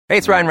Hey,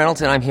 it's Ryan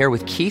Reynolds, and I'm here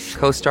with Keith,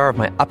 co-star of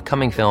my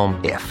upcoming film,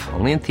 If,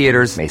 only in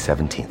theaters May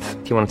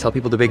 17th. Do you want to tell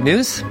people the big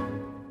news?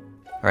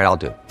 All right, I'll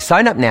do it.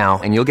 Sign up now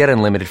and you'll get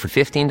unlimited for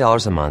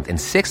 $15 a month and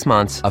 6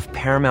 months of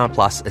Paramount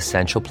Plus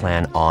Essential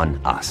Plan on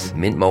us.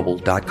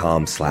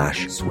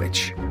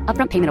 MintMobile.com/switch.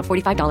 Upfront payment of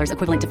 $45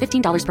 equivalent to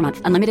 $15 per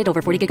month. Unlimited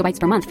over 40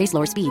 gigabytes per month. Face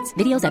lower speeds.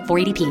 Videos at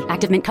 480p.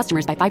 Active Mint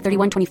customers by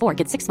 531.24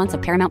 get 6 months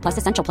of Paramount Plus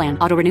Essential Plan.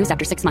 Auto renews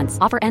after 6 months.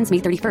 Offer ends May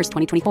 31st,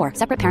 2024.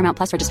 Separate Paramount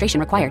Plus registration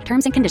required.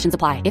 Terms and conditions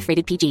apply if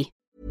rated PG.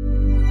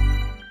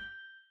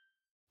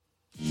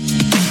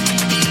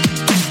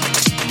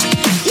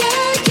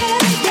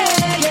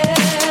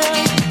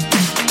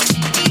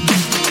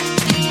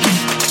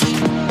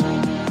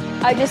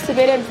 I just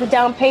submitted the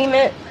down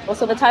payment,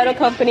 so the title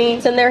company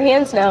is in their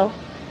hands now.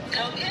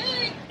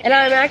 Okay. And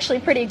I'm actually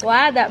pretty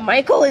glad that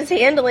Michael is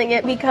handling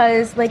it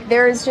because,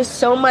 there is just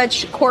so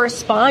much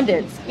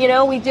correspondence. You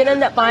know, we did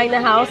end up buying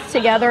the house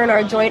together in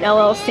our joint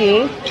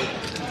LLC.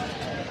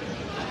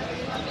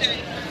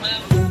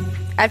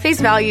 At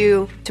face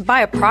value, to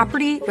buy a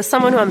property with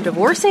someone who I'm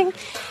divorcing,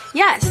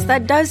 yes,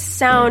 that does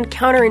sound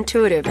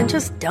counterintuitive and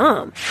just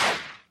dumb.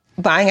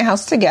 Buying a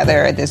house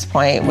together at this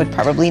point would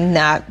probably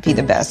not be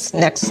the best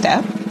next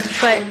step.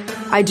 But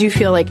I do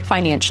feel like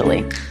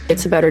financially,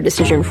 it's a better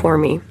decision for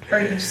me. Are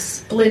you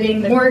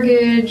splitting the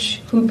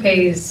mortgage? Who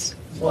pays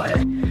what?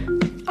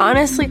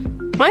 Honestly,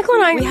 Michael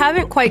and I, we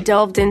haven't quite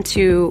delved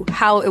into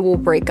how it will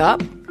break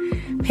up,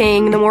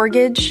 paying the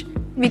mortgage.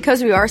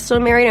 Because we are still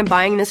married and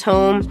buying this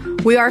home,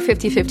 we are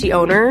 50-50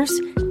 owners.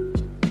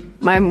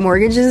 My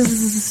mortgage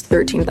is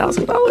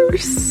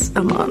 $13,000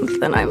 a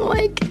month, and I'm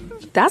like,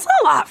 that's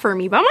a lot for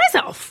me by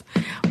myself.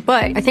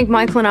 But I think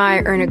Michael and I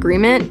are in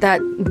agreement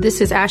that this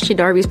is Ashley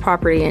Darby's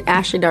property and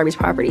Ashley Darby's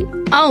property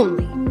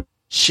only.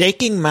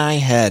 Shaking my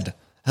head.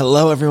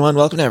 Hello, everyone.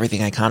 Welcome to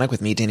Everything Iconic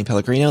with me, Danny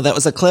Pellegrino. That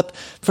was a clip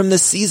from the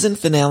season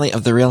finale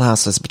of The Real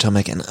Housewives of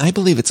Potomac, and I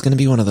believe it's going to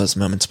be one of those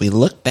moments we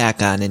look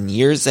back on in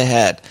years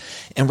ahead,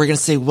 and we're going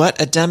to say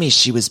what a dummy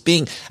she was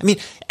being. I mean,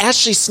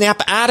 Ashley,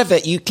 snap out of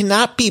it. You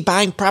cannot be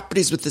buying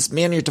properties with this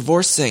man you're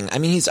divorcing. I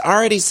mean, he's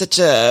already such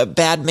a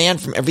bad man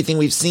from everything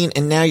we've seen,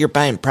 and now you're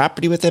buying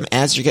property with him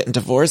as you're getting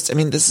divorced. I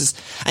mean,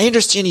 I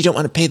understand you don't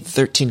want to pay the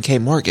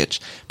 $13K mortgage,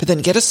 but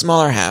then get a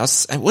smaller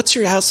house. What's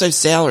your housewife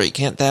salary?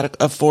 Can't that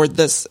afford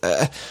this?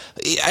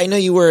 I know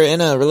you were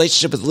in a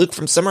relationship with Luke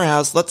from Summer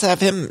House. Let's have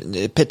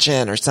him pitch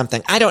in or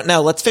something. I don't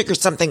know. Let's figure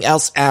something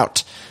else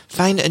out.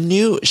 Find a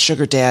new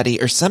sugar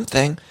daddy or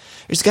something.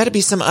 There's got to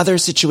be some other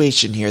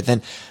situation here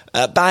than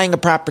buying a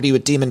property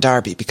with Demon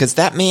Darby, because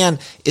that man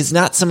is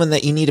not someone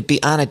that you need to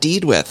be on a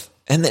deed with.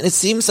 And then it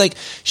seems like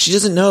she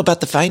doesn't know about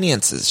the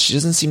finances. She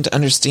doesn't seem to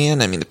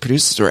understand. I mean, the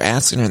producers were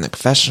asking her in the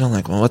confessional,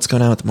 like, well, what's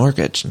going on with the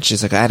mortgage? And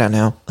she's like, I don't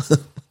know. I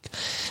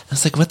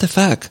was like, what the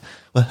fuck?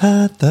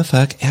 What the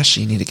fuck?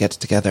 Ashley, you need to get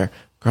it together.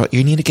 Girl,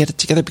 you need to get it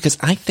together, because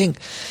I think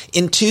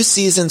in 2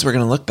 seasons we're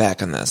going to look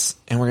back on this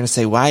and we're going to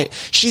say why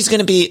she's going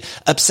to be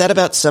upset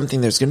about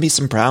something. There's going to be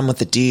some problem with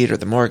the deed or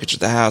the mortgage or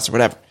the house or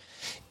whatever.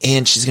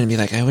 And she's going to be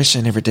like, I wish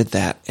I never did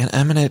that. And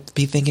I'm going to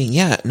be thinking,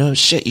 yeah, no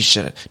shit, you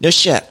shouldn't. No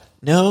shit.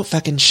 No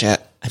fucking shit.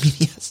 I mean,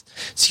 yes,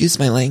 excuse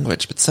my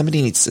language, but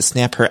somebody needs to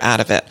snap her out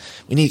of it.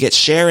 We need to get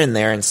Cher in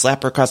there and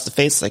slap her across the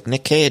face like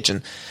Nick Cage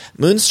and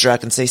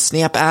Moonstruck and say,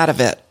 snap out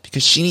of it,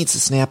 because she needs to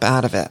snap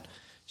out of it.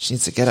 She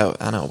needs to get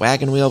on a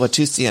wagon wheel with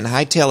Tusi and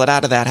hightail it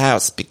out of that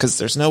house, because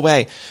there's no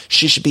way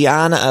she should be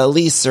on a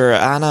lease or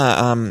on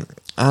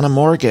a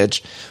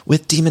mortgage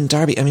with Demon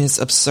Darby. I mean, it's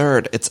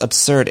absurd. It's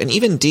absurd. And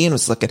even Dean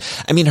was looking.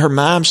 I mean, her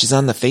mom, she's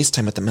on the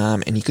FaceTime with the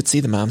mom, and you could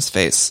see the mom's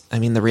face. I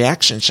mean, the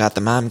reaction shot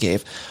the mom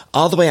gave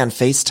all the way on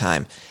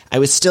FaceTime. I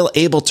was still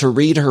able to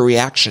read her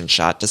reaction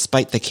shot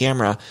despite the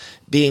camera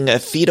being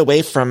feet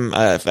away from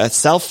a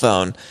cell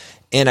phone,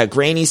 in a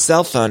grainy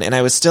cell phone, and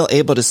I was still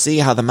able to see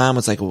how the mom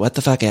was like, what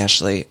the fuck,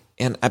 Ashley?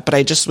 But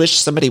I just wish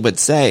somebody would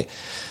say,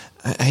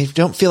 I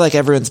don't feel like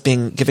everyone's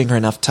giving her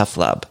enough tough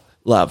love.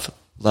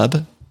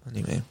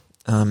 Anyway,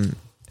 I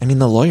mean,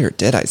 the lawyer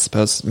did, I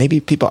suppose. Maybe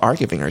people are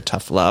giving her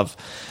tough love,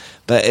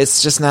 but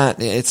it's not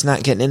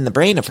getting in the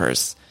brain of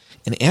hers.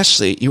 And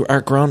Ashley, you are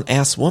a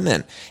grown-ass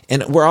woman,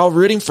 and we're all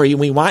rooting for you.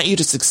 We want you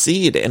to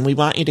succeed, and we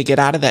want you to get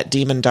out of that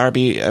Demon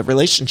Darby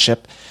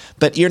relationship,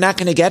 but you're not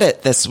going to get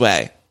it this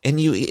way. And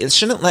you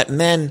shouldn't let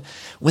men,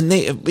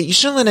 you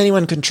shouldn't let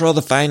anyone control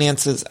the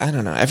finances. I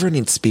don't know. Everyone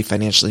needs to be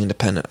financially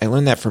independent. I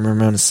learned that from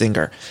Ramona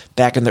Singer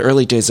back in the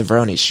early days of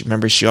Roni. She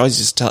always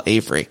used to tell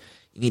Avery,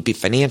 you need to be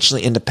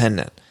financially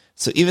independent.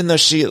 So even though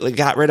she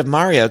got rid of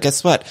Mario,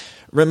 guess what?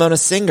 Ramona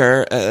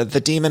Singer,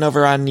 the demon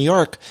over on New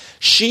York,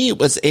 she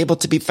was able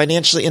to be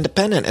financially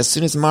independent. As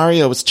soon as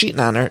Mario was cheating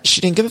on her,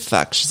 she didn't give a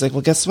fuck. She's like, well,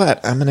 guess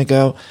what? I'm going to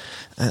go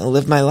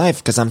live my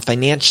life because I'm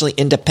financially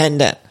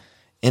independent.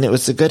 And it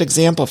was a good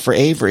example for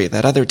Avery,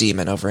 that other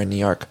demon over in New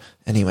York.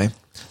 Anyway,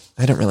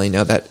 I don't really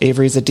know that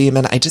Avery's a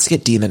demon. I just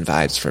get demon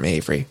vibes from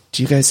Avery.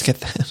 Do you guys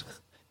get that?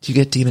 Do you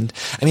get demon?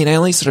 I mean, I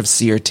only sort of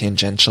see her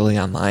tangentially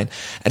online.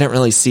 I don't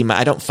really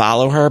I don't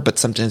follow her, but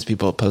sometimes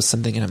people post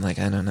something and I'm like,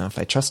 I don't know if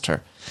I trust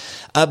her.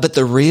 But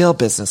the real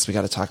business we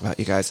got to talk about,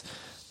 you guys.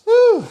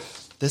 Whew.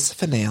 this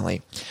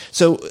finale.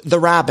 So the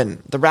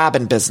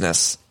Robin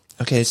business.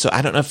 Okay, so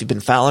I don't know if you've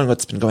been following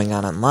what's been going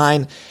on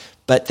online,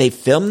 but they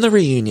filmed the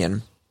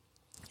reunion.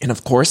 And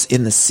of course,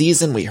 in the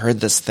season, we heard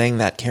this thing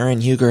that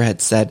Karen Huger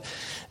had said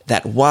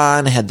that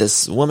Juan had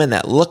this woman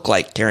that looked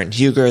like Karen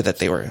Huger, that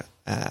they were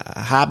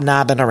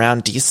hobnobbing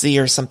around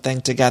DC or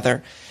something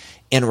together.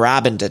 And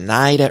Robin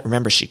denied it.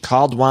 Remember, she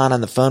called Juan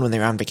on the phone when they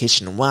were on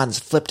vacation, and Juan's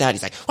flipped out.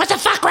 He's like, "What the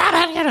fuck,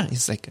 Robin?" You know,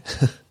 he's like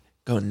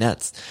going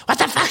nuts. "What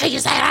the fuck are you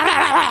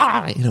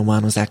saying?" You know,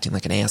 Juan was acting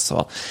like an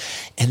asshole.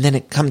 And then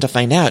it come to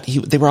find out,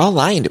 they were all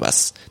lying to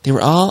us. They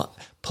were all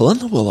pulling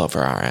the wool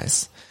over our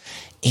eyes.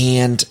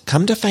 And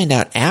come to find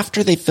out,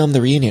 after they filmed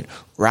the reunion,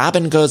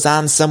 Robin goes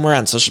on somewhere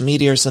on social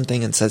media or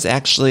something and says,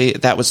 actually,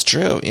 that was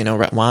true. You know,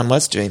 Juan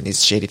was doing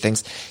these shady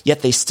things.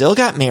 Yet they still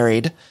got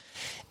married.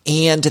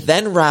 And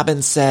then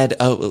Robin said,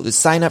 "Oh,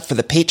 sign up for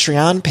the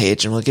Patreon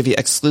page and we'll give you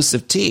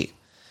exclusive tea."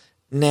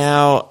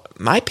 Now,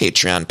 my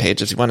Patreon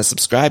page, if you want to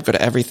subscribe, go to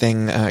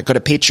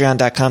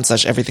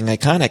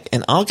patreon.com/everythingiconic,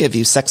 and I'll give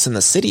you Sex and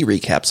the City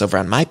recaps over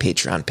on my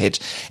Patreon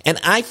page. And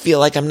I feel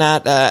like I'm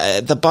not,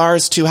 the bar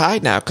is too high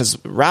now, because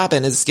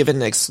Robin is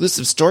given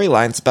exclusive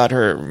storylines about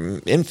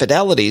her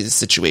infidelity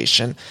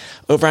situation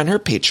over on her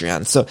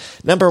Patreon. So,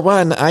 number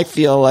one, I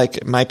feel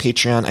like my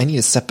Patreon, I need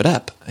to step it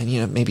up. I need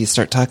to maybe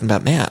start talking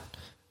about Matt.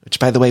 Which,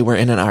 by the way, we're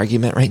in an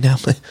argument right now.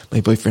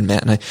 My boyfriend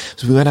Matt and I.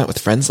 So we went out with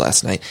friends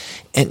last night.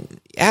 And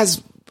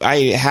as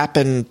I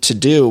happen to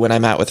do when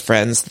I'm out with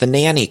friends, the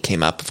nanny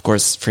came up, of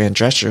course, Fran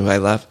Drescher, who I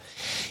love.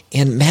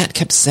 And Matt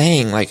kept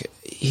saying, like,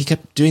 he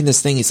kept doing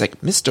this thing. He's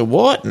like, "Mr.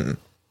 Wharton."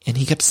 And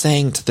he kept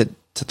saying to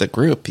the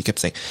group, he kept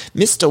saying,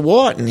 "Mr.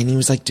 Wharton." And he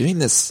was like doing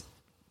this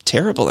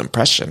terrible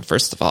impression,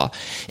 first of all.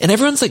 And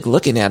everyone's like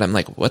looking at him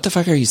like, "What the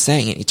fuck are you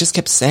saying?" And he just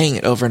kept saying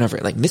it over and over,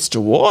 like,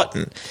 "Mr.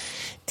 Wharton."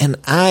 And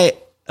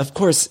of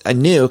course, I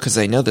knew, because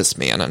I know this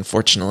man,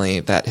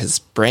 unfortunately, that his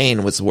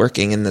brain was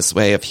working in this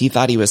way of he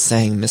thought he was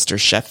saying Mr.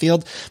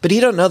 Sheffield, but he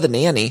don't know the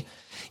nanny.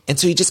 And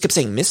so he just kept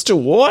saying Mr.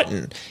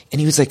 Wharton.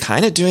 And he was like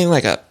kind of doing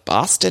like a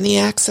Boston-y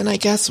accent, I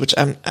guess, which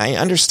I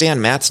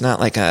understand Matt's not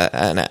like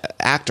an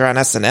actor on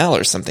SNL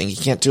or something. He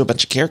can't do a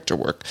bunch of character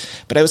work.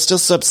 But I was still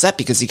so upset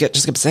because he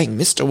just kept saying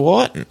Mr.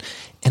 Wharton.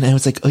 And I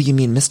was like, "Oh, you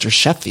mean Mr.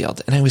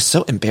 Sheffield?" And I was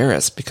so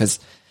embarrassed because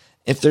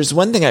if there's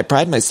one thing I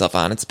pride myself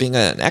on, it's being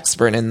an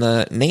expert in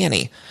the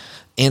nanny.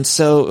 And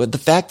so the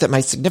fact that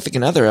my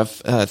significant other of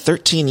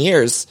 13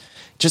 years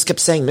just kept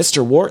saying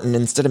Mr. Wharton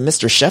instead of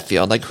Mr.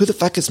 Sheffield, like, who the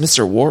fuck is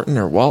Mr. Wharton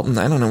or Walton?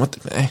 I don't know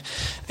I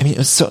mean, it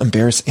was so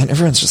embarrassing. And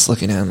everyone's just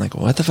looking at him like,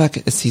 what the fuck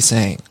is he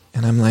saying?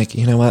 And I'm like,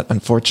 you know what?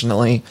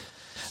 Unfortunately,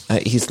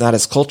 he's not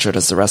as cultured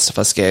as the rest of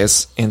us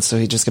gays. And so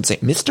he just kept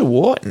saying, Mr.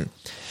 Wharton.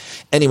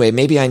 Anyway,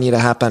 maybe I need to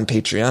hop on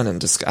Patreon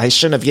and I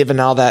shouldn't have given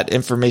all that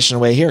information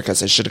away here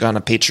because I should have gone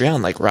on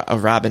Patreon like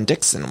Robin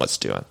Dixon was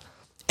doing.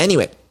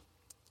 Anyway,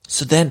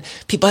 so then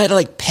people had to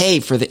like pay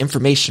for the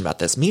information about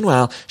this.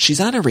 Meanwhile, she's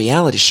on a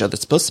reality show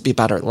that's supposed to be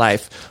about her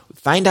life. We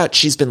find out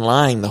she's been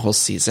lying the whole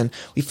season.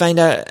 We find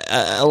out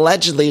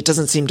allegedly it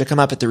doesn't seem to come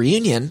up at the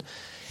reunion.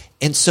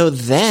 And so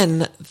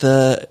then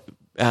the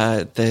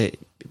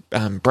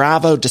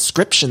Bravo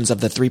descriptions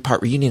of the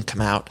 3-part reunion come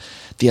out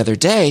the other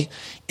day,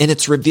 and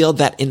it's revealed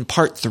that in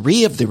part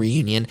 3 of the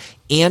reunion,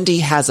 Andy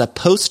has a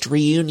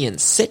post-reunion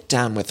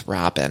sit-down with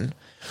Robin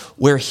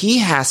where he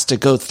has to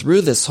go through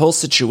this whole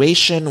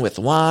situation with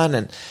Juan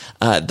and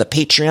the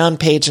Patreon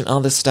page and all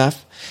this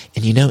stuff.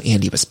 And you know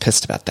Andy was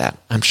pissed about that.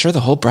 I'm sure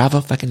the whole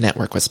Bravo fucking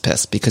network was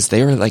pissed because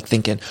they were like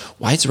thinking,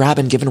 why is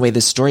Robin giving away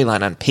this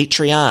storyline on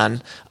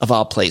Patreon of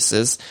all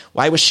places?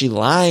 Why was she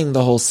lying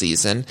the whole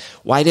season?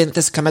 Why didn't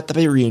this come at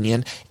the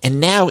reunion? And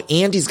now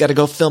Andy's got to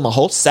go film a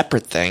whole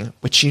separate thing,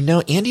 which you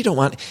know Andy don't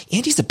want.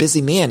 Andy's a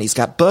busy man. He's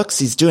got books.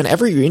 He's doing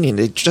every reunion.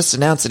 They just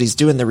announced that he's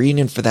doing the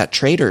reunion for that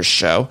Traitors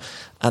show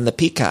on the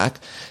Peacock.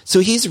 So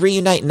he's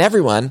reuniting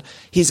everyone.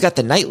 He's got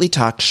the nightly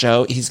talk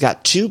show. He's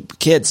got 2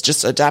 kids,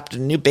 just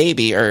adopted a new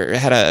baby or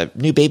had a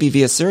new baby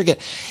via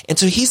surrogate. And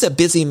so he's a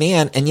busy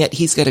man, and yet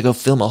he's got to go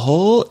film a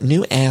whole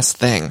new ass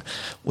thing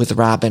with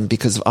Robin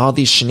because of all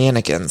these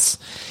shenanigans.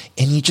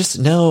 And you just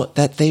know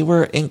that they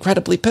were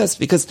incredibly pissed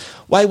because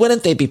why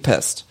wouldn't they be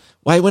pissed?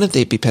 Why wouldn't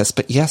they be pissed?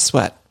 But guess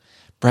what?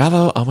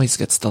 Bravo always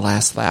gets the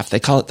last laugh. They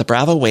call it the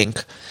Bravo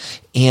wink.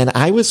 And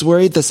I was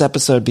worried this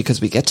episode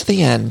because we get to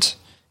the end,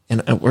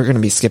 and we're going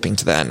to be skipping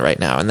to the end right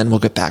now, and then we'll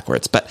get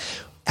backwards. But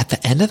at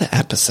the end of the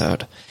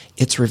episode,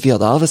 it's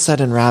revealed all of a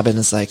sudden Robin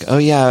is like, oh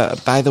yeah,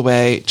 by the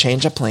way,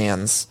 change of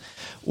plans.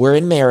 We're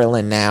in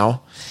Maryland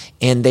now,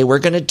 and they were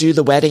going to do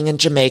the wedding in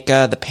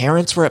Jamaica. The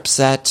parents were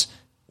upset,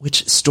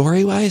 which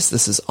story-wise,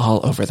 this is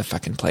all over the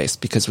fucking place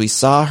because we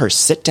saw her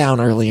sit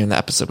down earlier in the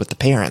episode with the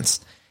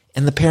parents,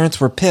 and the parents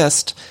were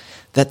pissed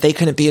that they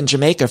couldn't be in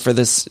Jamaica for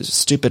this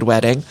stupid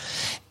wedding.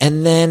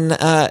 And then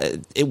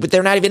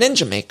they're not even in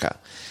Jamaica.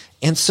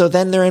 And so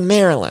then they're in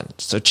Maryland.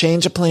 So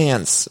change of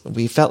plans.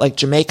 We felt like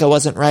Jamaica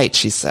wasn't right,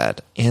 she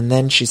said. And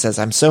then she says,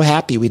 I'm so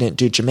happy we didn't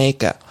do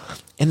Jamaica.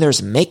 and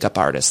there's makeup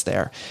artists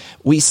there.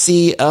 We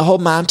see a whole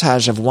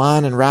montage of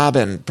Juan and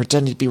Robin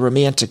pretending to be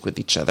romantic with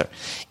each other.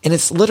 And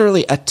it's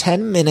literally a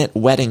 10-minute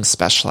wedding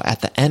special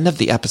at the end of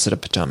the episode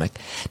of Potomac.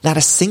 Not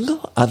a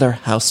single other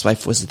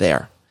housewife was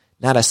there.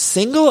 Not a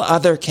single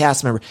other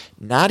cast member,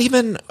 not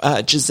even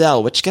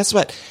Giselle, which guess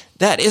what?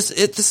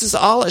 This is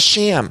all a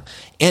sham.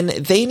 And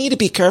they need to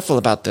be careful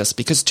about this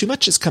because too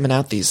much is coming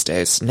out these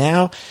days.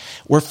 Now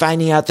we're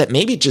finding out that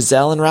maybe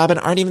Giselle and Robin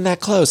aren't even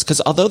that close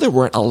because although there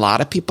weren't a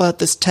lot of people at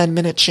this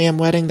 10-minute sham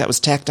wedding that was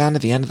tacked on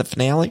at the end of the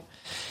finale,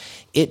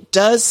 it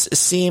does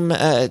seem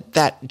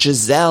that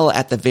Giselle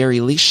at the very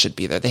least should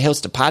be there. They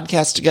host a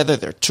podcast together,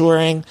 they're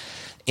touring,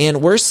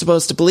 and we're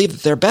supposed to believe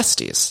that they're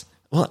besties.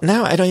 Well,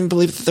 now I don't even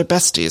believe that they're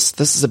besties.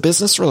 This is a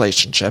business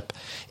relationship,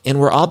 and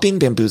we're all being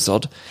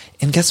bamboozled.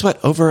 And guess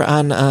what? Over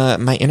on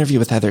my interview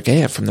with Heather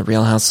Gaya from The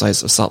Real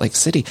Housewives of Salt Lake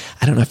City,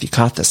 I don't know if you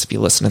caught this, if you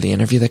listened to the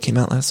interview that came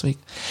out last week,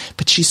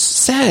 but she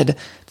said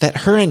that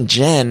her and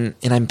Jen,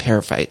 and I'm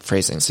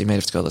paraphrasing, so you might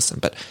have to go listen,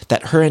 but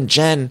that her and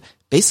Jen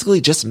basically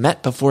just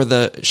met before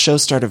the show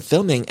started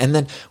filming, and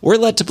then we're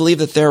led to believe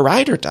that they're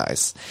ride or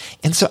dies.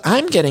 And so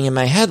I'm getting in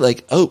my head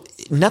like, oh,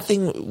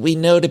 nothing we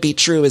know to be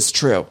true is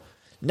true.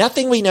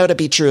 Nothing we know to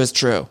be true is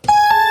true.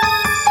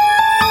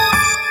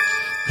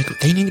 Like,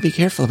 they need to be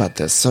careful about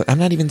this. So I'm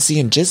not even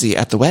seeing Jizzy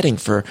at the wedding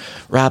for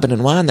Robin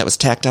and Juan that was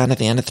tacked on at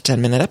the end of the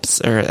 10-minute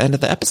episode, or end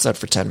of the episode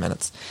for 10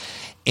 minutes.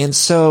 And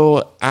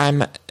so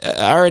I'm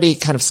already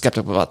kind of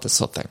skeptical about this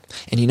whole thing.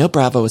 And you know,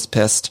 Bravo was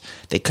pissed.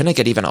 They couldn't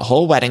get even a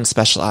whole wedding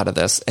special out of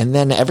this. And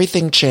then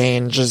everything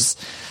changes.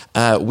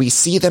 We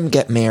see them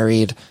get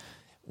married.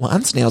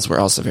 Juan's nails were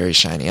also very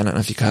shiny. I don't know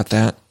if you caught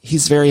that.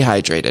 He's very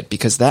hydrated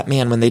because that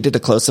man, when they did a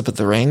close-up of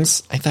the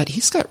rings, I thought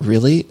he's got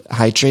really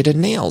hydrated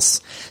nails.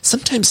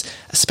 Sometimes,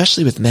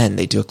 especially with men,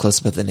 they do a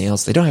close-up of the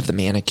nails. They don't have the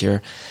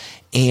manicure.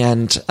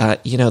 And,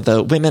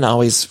 the women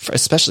always,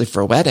 especially for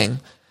a wedding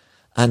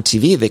on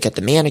TV, they get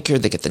the manicure,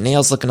 they get the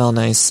nails looking all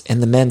nice.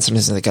 And the men,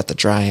 sometimes they got the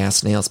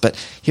dry-ass nails. But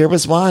here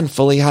was Juan,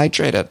 fully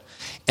hydrated.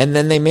 And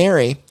then they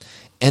marry.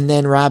 And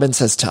then Robin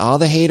says to all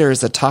the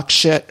haters that talk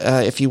shit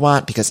if you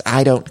want, because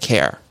I don't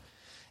care.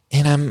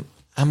 And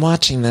I'm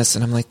watching this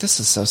and I'm like, this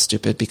is so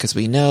stupid because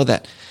we know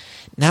that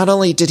not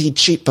only did he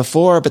cheat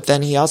before, but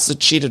then he also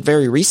cheated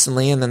very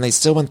recently, and then they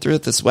still went through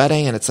with this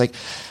wedding. And it's like,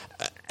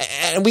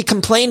 and we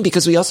complain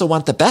because we also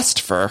want the best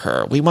for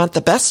her. We want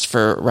the best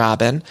for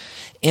Robin.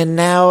 And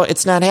now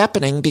it's not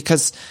happening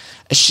because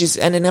she's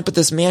ending up with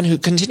this man who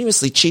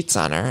continuously cheats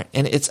on her.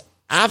 And it's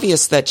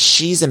obvious that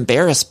she's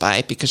embarrassed by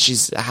it because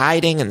she's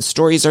hiding and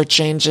stories are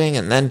changing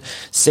and then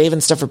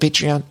saving stuff for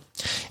Patreon.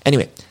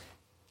 Anyway,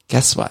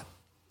 guess what?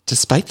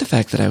 Despite the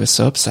fact that I was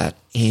so upset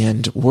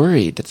and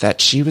worried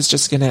that she was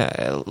just going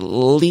to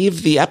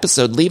leave the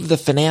episode, leave the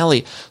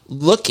finale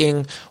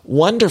looking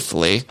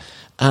wonderfully,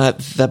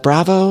 the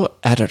Bravo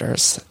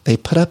editors, they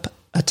put up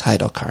a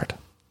title card.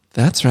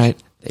 That's right.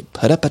 They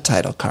put up a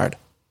title card.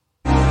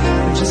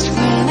 Just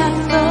when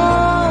I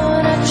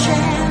thought a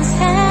chance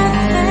had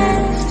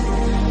passed,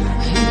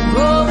 you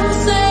go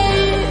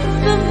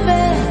save the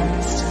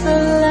best for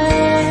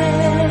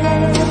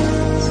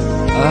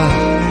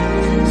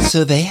last.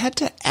 So they had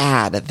to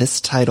add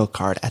this title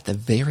card at the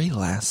very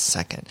last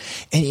second.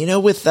 And you know,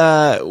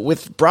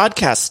 with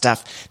broadcast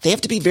stuff, they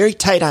have to be very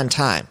tight on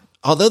time.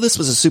 Although this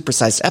was a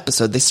supersized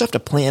episode, they still have to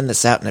plan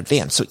this out in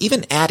advance. So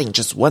even adding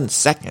just 1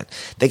 second,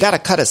 they got to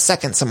cut a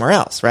second somewhere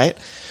else, right?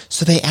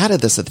 So they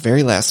added this at the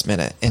very last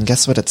minute. And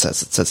guess what it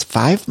says? It says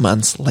 5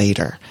 months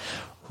later,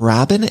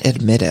 Robin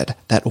admitted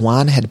that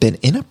Juan had been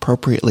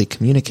inappropriately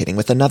communicating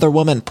with another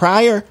woman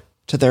prior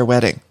to their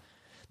wedding.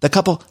 The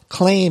couple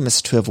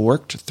claims to have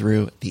worked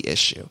through the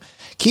issue.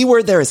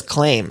 Keyword there is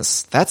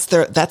claims. That's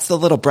the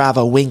little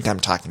Bravo wink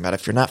I'm talking about.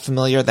 If you're not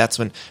familiar, that's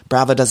when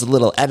Bravo does a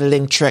little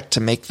editing trick to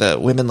make the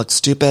women look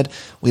stupid.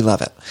 We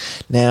love it.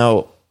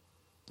 Now,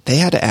 they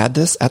had to add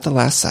this at the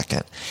last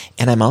second.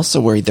 And I'm also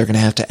worried they're going to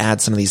have to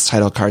add some of these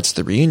title cards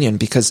to the reunion,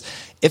 because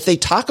if they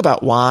talk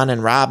about Juan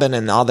and Robin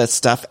and all that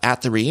stuff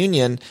at the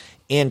reunion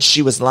and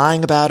she was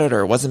lying about it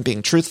or wasn't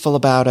being truthful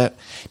about it.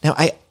 Now,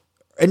 I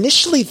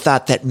initially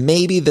thought that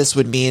maybe this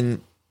would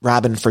mean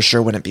Robin for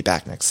sure wouldn't be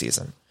back next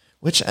season,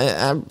 which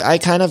I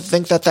kind of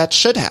think that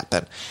should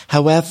happen.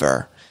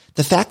 However,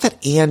 the fact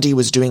that Andy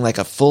was doing like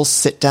a full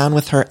sit down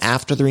with her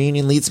after the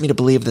reunion leads me to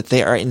believe that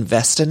they are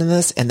invested in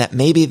this and that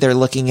maybe they're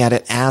looking at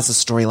it as a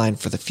storyline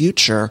for the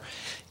future.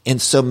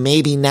 And so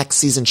maybe next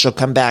season she'll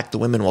come back, the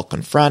women will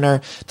confront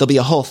her, there'll be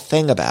a whole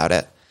thing about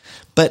it.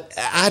 But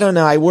I don't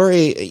know, I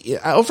worry.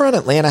 Over on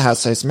Atlanta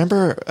Housewives,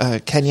 remember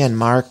Kenya and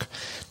Mark?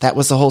 That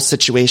was the whole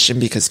situation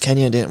because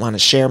Kenya didn't want to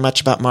share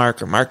much about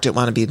Mark, or Mark didn't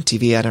want to be in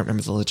TV. I don't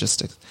remember the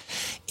logistics.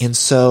 And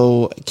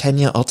so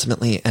Kenya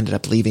ultimately ended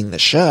up leaving the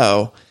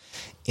show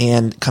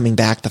and coming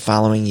back the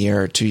following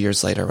year, or 2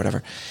 years later, or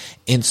whatever.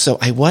 And so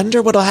I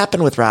wonder what'll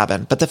happen with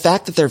Robin. But the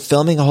fact that they're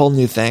filming a whole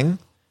new thing,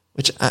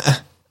 which,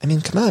 I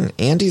mean, come on,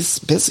 Andy's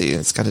busy.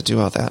 He's got to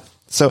do all that.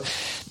 So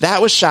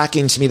that was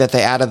shocking to me that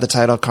they added the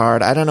title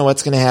card. I don't know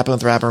what's going to happen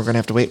with Robin. We're going to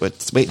have to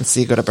wait and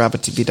see. Go to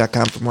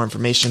BravoTV.com for more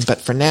information. But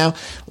for now,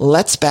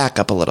 let's back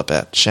up a little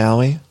bit, shall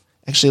we?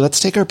 Actually, let's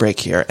take our break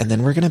here, and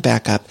then we're going to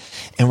back up,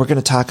 and we're going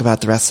to talk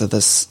about the rest of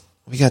this.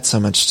 We got so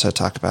much to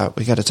talk about.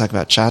 We got to talk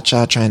about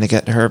Cha-Cha trying to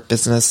get her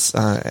business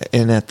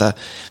in at the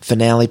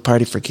finale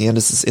party for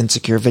Candace's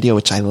Insecure video,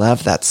 which I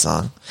love that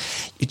song.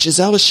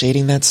 Giselle was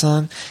shading that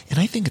song, and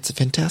I think it's a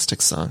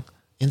fantastic song.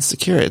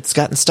 Insecure. It's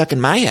gotten stuck in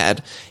my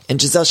head,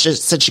 and Giselle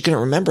said she couldn't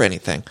remember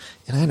anything.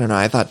 And I don't know,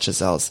 I thought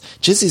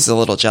Jizzy's a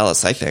little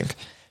jealous, I think,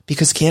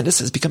 because Candace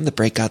has become the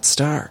breakout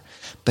star.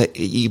 But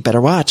you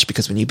better watch,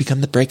 because when you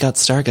become the breakout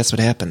star, guess what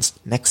happens?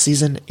 Next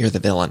season, you're the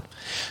villain.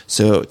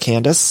 So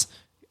Candace,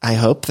 I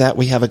hope that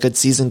we have a good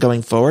season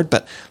going forward,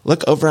 but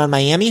look over on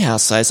Miami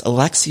Housewives,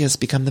 Alexia has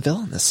become the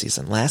villain this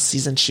season. Last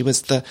season, she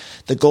was the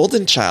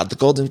golden child, the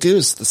golden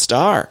goose, the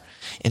star.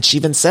 And she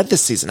even said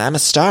this season, I'm a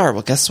star.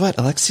 Well, guess what?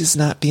 Alexia's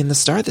not being the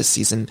star this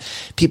season.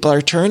 People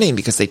are turning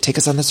because they take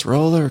us on this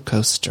roller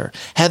coaster.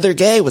 Heather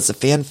Gay was a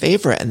fan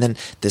favorite. And then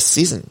this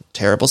season,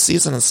 terrible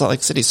season in Salt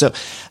Lake City. So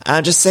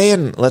I'm just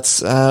saying,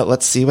 let's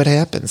see what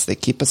happens. They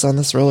keep us on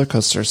this roller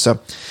coaster. So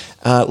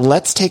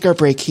let's take our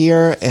break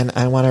here. And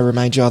I want to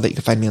remind you all that you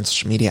can find me on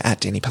social media at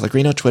Danny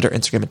Pellegrino, Twitter,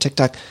 Instagram, and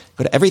TikTok.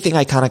 Go to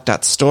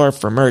everythingiconic.store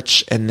for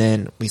merch. And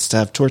then we still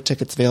have tour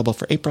tickets available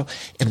for April.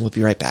 And we'll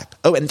be right back.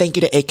 Oh, and thank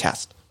you to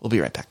Acast. We'll be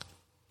right back.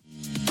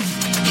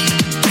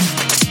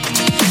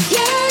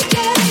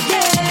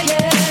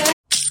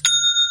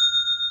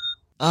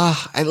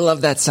 I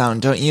love that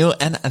sound, don't you?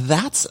 And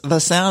that's the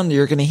sound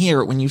you're going to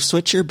hear when you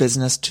switch your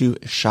business to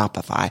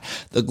Shopify,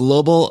 the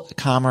global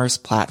commerce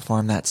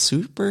platform that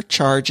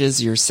supercharges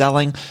your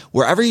selling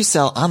wherever you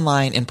sell,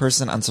 online, in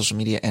person, on social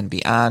media, and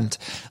beyond.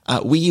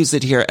 We use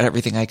it here at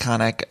Everything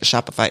Iconic.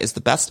 Shopify is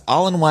the best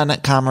all-in-one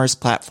commerce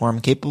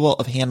platform capable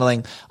of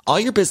handling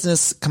all your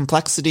business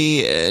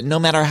complexity, no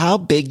matter how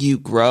big you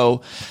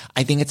grow.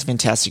 I think it's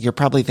fantastic. You're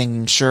probably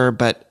thinking, sure,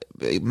 but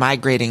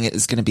migrating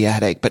is going to be a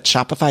headache, but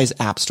Shopify's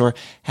App Store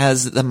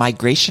has the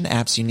migration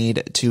apps you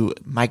need to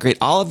migrate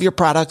all of your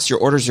products, your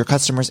orders, your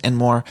customers, and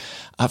more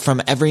from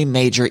every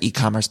major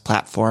e-commerce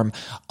platform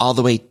all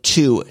the way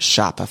to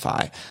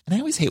Shopify. And I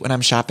always hate when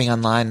I'm shopping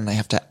online and I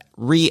have to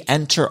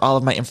re-enter all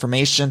of my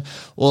information.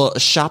 Well,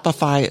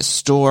 Shopify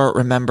store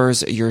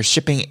remembers your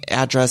shipping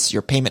address,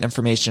 your payment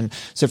information.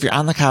 So if you're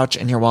on the couch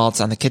and your wallet's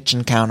on the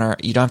kitchen counter,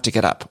 you don't have to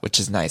get up, which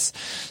is nice.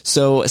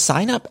 So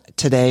sign up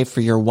today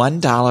for your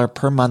 $1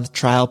 per month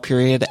trial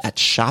period at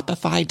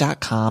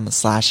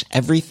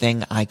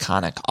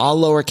shopify.com/everythingiconic, all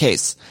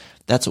lowercase.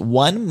 That's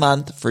 1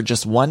 month for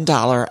just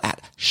 $1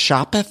 at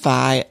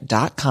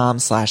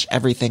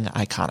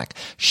shopify.com/everythingiconic.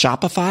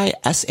 Shopify,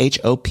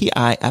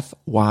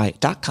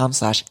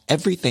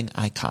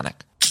 SHOPIFY.com/everythingiconic.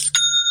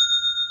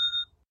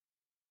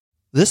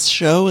 This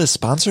show is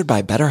sponsored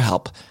by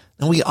BetterHelp.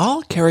 And we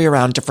all carry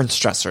around different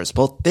stressors,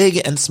 both big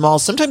and small.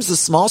 Sometimes the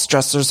small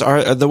stressors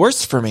are the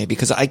worst for me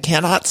because I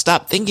cannot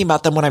stop thinking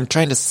about them when I'm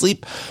trying to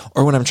sleep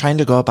or when I'm trying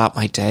to go about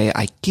my day.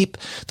 I keep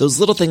those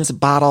little things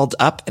bottled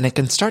up and it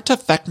can start to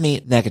affect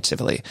me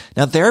negatively.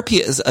 Now, therapy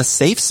is a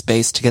safe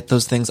space to get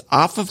those things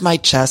off of my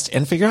chest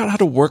and figure out how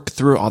to work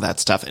through all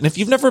that stuff. And if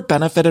you've never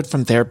benefited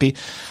from therapy,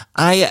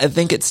 I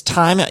think it's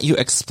time you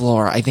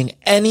explore. I think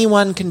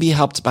anyone can be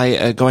helped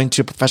by going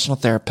to a professional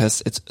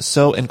therapist. It's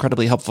so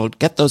incredibly helpful.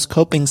 Get those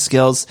coping skills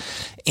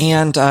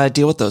and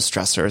deal with those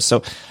stressors.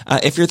 So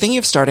if you're thinking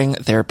of starting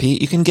therapy,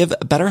 you can give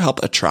BetterHelp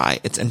a try.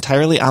 It's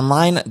entirely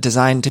online,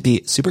 designed to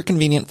be super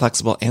convenient,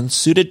 flexible, and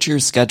suited to your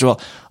schedule.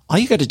 All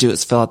you got to do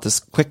is fill out this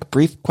quick,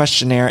 brief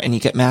questionnaire and you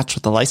get matched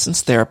with a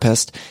licensed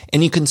therapist,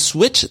 and you can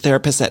switch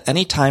therapists at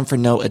any time for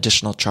no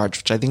additional charge,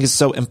 which I think is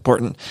so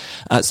important.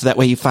 So that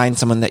way you find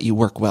someone that you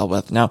work well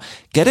with. Now,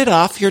 get it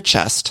off your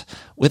chest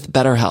with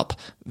BetterHelp.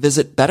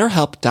 Visit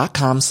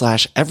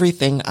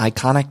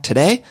BetterHelp.com/everythingiconic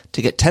today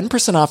to get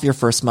 10% off your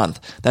first month.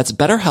 That's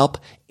BetterHelp,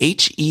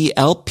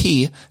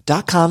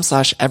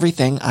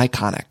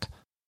 HELP.com/everythingiconic.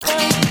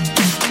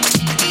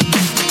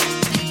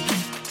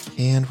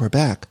 And we're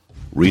back.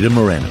 Rita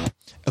Moreno.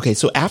 Okay,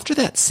 so after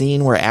that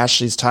scene where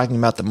Ashley's talking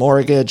about the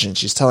mortgage and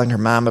she's telling her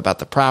mom about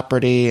the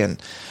property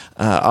and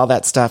all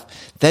that stuff,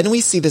 then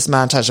we see this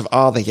montage of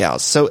all the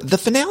yells. So the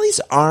finales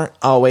aren't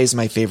always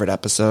my favorite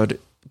episode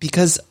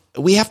because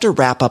we have to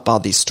wrap up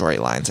all these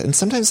storylines, and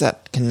sometimes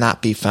that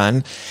cannot be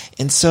fun.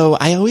 And so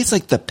I always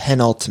like the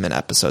penultimate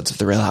episodes of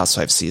the Real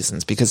Housewives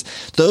seasons because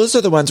those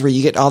are the ones where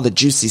you get all the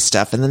juicy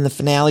stuff, and then the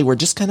finale, we're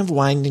just kind of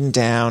winding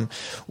down.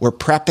 We're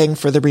prepping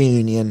for the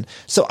reunion.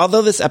 So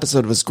although this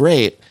episode was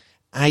great,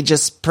 I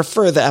just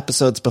prefer the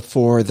episodes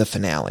before the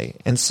finale.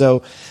 And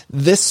so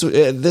this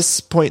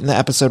point in the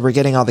episode, we're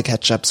getting all the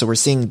catch up. So we're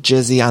seeing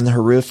Jizzy on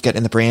her roof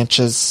getting the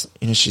branches.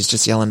 You know, she's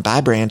just yelling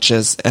bye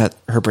branches at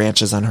her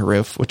branches on her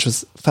roof, which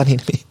was funny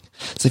to me.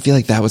 So I feel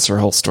like that was her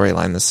whole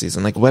storyline this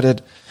season. Like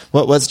what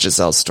was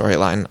Giselle's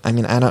storyline? I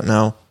mean, I don't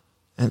know.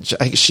 And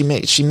she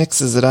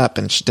mixes it up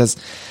and she does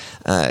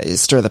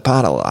stir the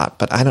pot a lot,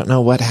 but I don't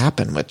know what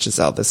happened with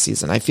Giselle this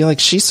season. I feel like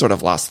she sort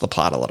of lost the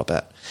plot a little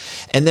bit.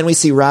 And then we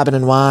see Robin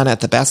and Juan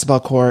at the basketball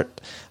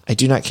court. I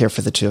do not care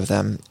for the two of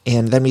them.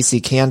 And then we see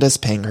Candace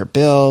paying her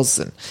bills,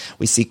 and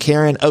we see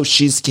Karen. Oh,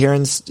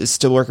 Karen's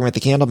still working with the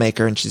candle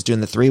maker, and she's doing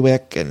the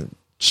 3-wick, and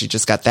she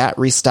just got that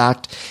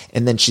restocked.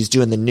 And then she's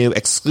doing the new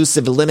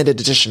exclusive limited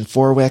edition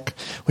 4-wick,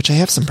 which I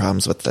have some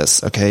problems with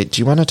this. Okay.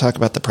 Do you want to talk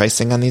about the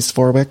pricing on these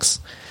 4-wicks?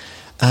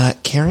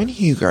 Karen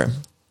Huger,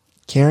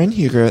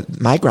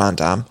 my grand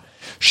dame,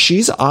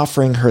 she's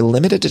offering her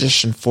limited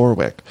edition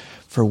 4-wick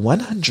for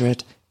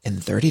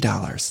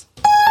 $130.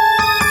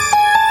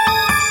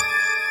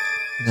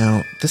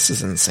 Now, this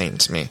is insane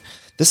to me.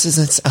 This is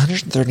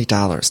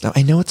 $130. Now,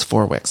 I know it's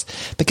 4 wicks,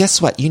 but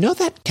guess what? You know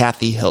that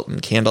Kathy Hilton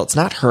candle? It's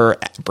not her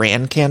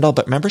brand candle,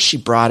 but remember she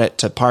brought it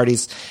to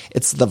parties.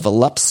 It's the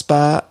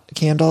Volupspa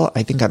candle.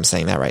 I think I'm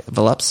saying that right.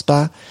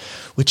 Volupspa,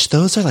 which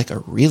those are like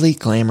a really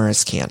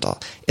glamorous candle.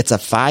 It's a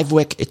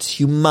 5-wick. It's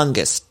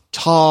humongous,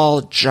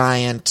 tall,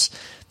 giant.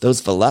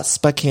 Those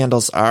Volupspa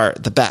candles are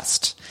the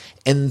best.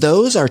 And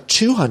those are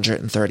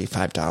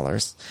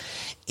 $235.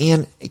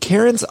 And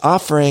Karen's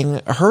offering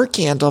her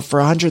candle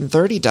for $130,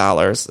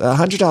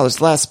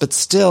 $100 less, but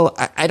still,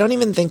 I don't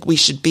even think we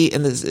should be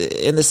in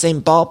the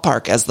same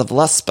ballpark as the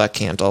Volupspa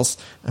candles.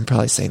 I'm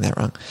probably saying that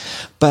wrong.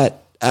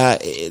 But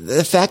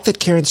the fact that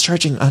Karen's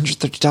charging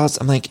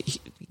 $130, I'm like,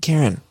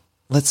 Karen,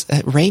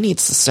 Ray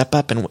needs to step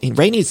up, and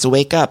Ray needs to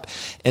wake up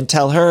and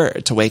tell her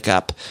to wake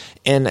up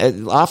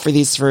and offer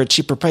these for a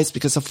cheaper price,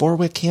 because a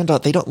 4-wick candle,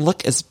 they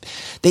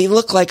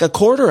look like a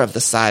quarter of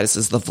the size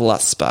as the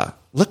Volupspa.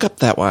 Look up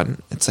that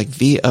one. It's like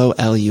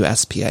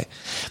Voluspa.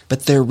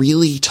 But they're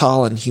really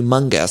tall and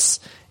humongous,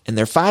 and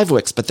they're 5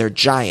 wicks, but they're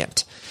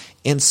giant.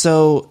 And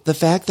so the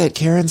fact that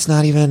Karen's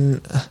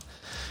charging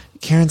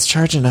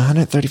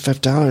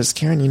 $135,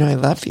 Karen, I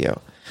love you,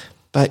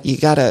 but you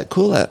gotta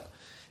cool it.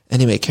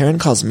 Anyway, Karen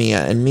calls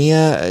Mia, and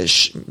Mia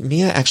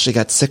actually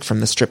got sick from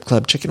the strip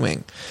club chicken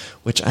wing,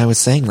 which I was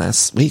saying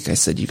last week. I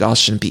said, you all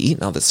shouldn't be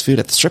eating all this food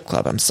at the strip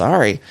club. I'm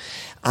sorry.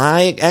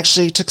 I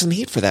actually took some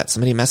heat for that.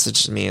 Somebody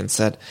messaged me and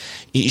said,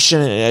 you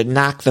shouldn't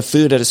knock the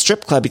food at a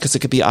strip club because it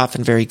could be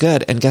often very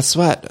good. And guess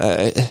what?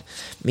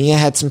 Mia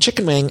had some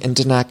chicken wing and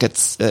did not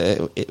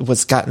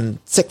was gotten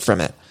sick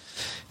from it.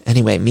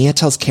 Anyway, Mia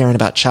tells Karen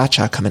about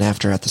Cha-Cha coming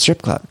after her at the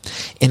strip club.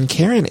 And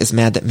Karen is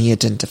mad that Mia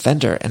didn't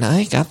defend her, and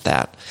I got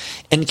that.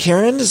 And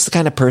Karen is the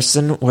kind of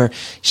person where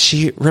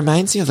she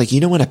reminds me of,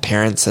 when a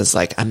parent says,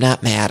 I'm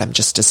not mad, I'm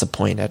just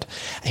disappointed.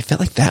 I felt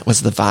like that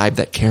was the vibe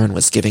that Karen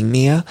was giving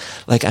Mia.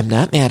 I'm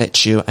not mad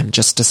at you, I'm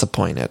just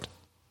disappointed.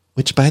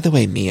 Which, by the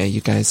way, Mia,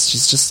 you guys,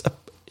 she's just,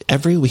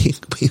 every week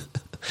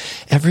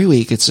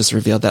it's just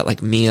revealed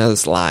that,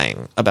 Mia's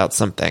lying about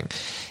something.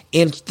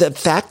 And the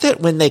fact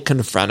that when they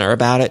confront her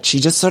about it, she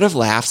just sort of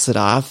laughs it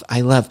off, I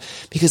love.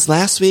 Because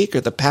last week,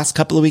 or the past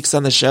couple of weeks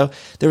on the show,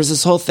 there was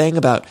this whole thing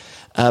about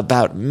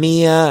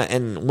Mia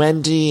and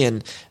Wendy,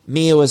 and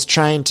Mia was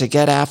trying to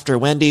get after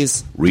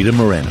Wendy's Rita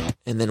Moreno.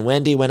 And then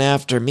Wendy went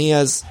after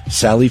Mia's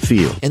Sally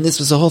Field. And this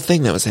was a whole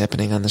thing that was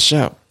happening on the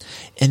show.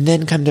 And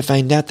then come to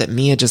find out that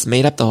Mia just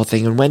made up the whole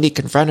thing. And Wendy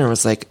confronted her and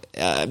was like,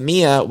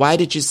 Mia, why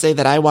did you say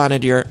that I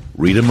wanted your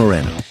Rita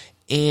Moreno?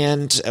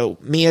 And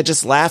Mia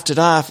just laughed it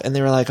off, and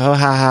they were like, oh,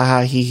 ha, ha,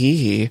 ha,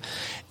 he.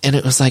 And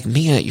it was like,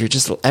 Mia, you're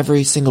just,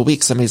 every single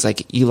week somebody's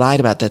like, you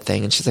lied about that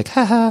thing. And she's like,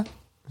 ha, ha.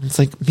 And it's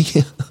like,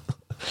 Mia.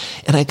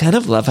 And I kind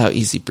of love how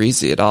easy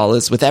breezy it all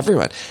is with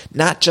everyone.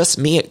 Not just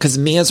Mia, because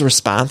Mia's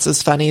response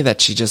is funny, that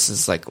she just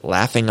is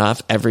laughing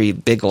off every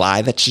big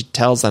lie that she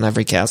tells on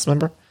every cast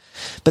member.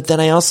 But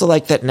then I also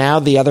like that now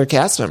the other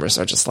cast members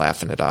are just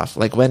laughing it off.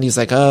 Wendy's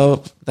like,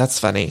 oh, that's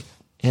funny.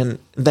 And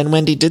then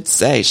Wendy did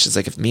say, she's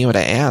like, if Mia would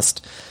have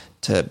asked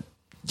to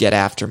get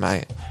after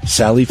my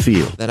Sally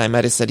Field, then I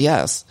might have said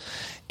yes.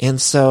 And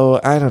so,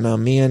 I don't know,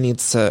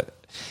 Mia's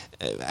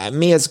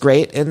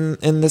great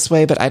in this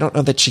way, but I don't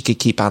know that she could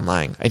keep on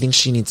lying. I think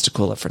she needs to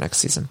cool it for next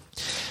season.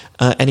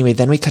 Anyway,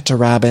 then we cut to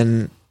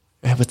Robin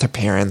with her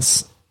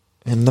parents,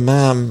 and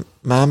the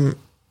mom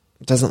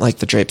doesn't like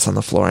the drapes on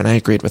the floor, and I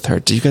agreed with her.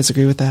 Do you guys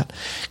agree with that?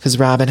 Because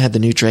Robin had the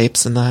new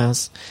drapes in the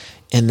house,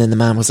 and then the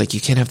mom was like, you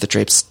can't have the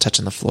drapes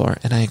touching the floor.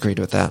 And I agreed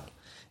with that.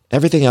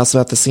 Everything else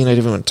about the scene I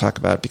didn't even want to talk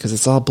about because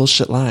it's all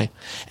bullshit lie.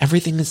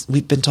 Everything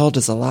we've been told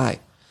is a lie.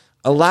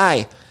 A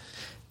lie.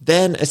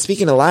 Then,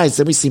 speaking of lies,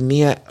 then we see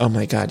Mia. Oh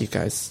my God, you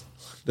guys.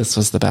 This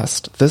was the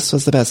best. This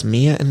was the best.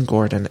 Mia and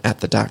Gordon at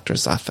the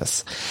doctor's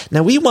office.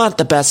 Now, we want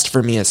the best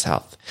for Mia's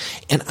health.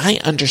 And I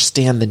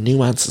understand the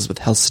nuances with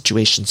health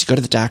situations. You go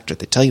to the doctor,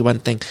 they tell you one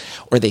thing,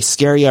 or they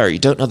scare you, or you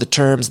don't know the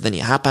terms, and then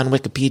you hop on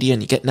Wikipedia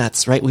and you get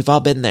nuts, right? We've all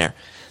been there.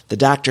 The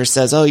doctor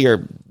says, oh,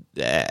 your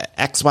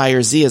X, Y,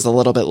 or Z is a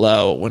little bit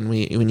low when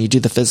you do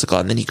the physical.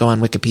 And then you go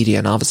on Wikipedia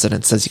and all of a sudden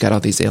it says you got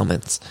all these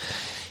ailments.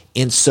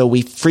 And so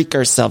we freak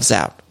ourselves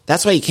out.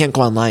 That's why you can't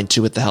go online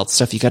too with the health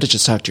stuff. You got to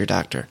just talk to your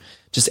doctor.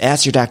 Just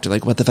ask your doctor,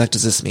 what the fuck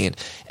does this mean?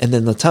 And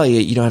then they'll tell you,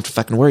 you don't have to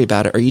fucking worry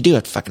about it, or you do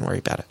have to fucking worry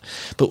about it.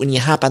 But when you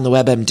hop on the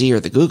WebMD or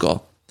the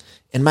Google,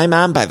 And my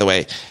mom, by the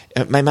way,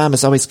 my mom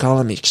is always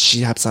calling me.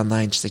 She hops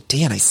online. She's like,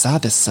 Dan, I saw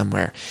this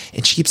somewhere.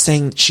 And she keeps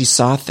saying she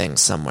saw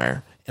things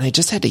somewhere. And I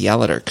just had to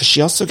yell at her because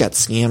she also got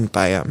scammed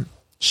by,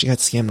 she got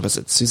scammed. Was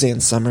it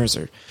Suzanne Summers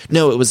or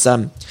no, it was,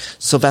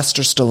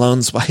 Sylvester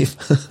Stallone's wife.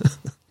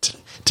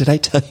 Did I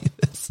tell you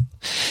this?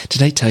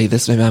 Did I tell you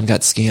this? My mom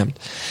got scammed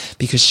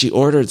because she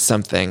ordered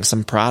something,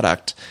 some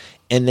product.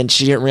 And then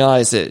she didn't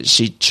realize that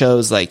she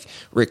chose like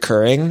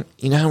recurring.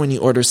 You know how when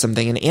you order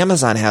something, and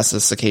Amazon has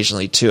this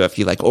occasionally too. If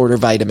you like order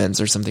vitamins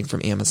or something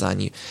from Amazon,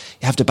 you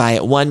have to buy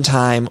it one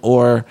time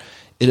or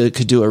it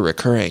could do a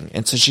recurring.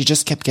 And so she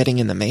just kept getting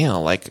in the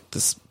mail like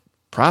this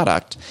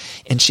product.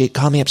 And she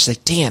called me up. She's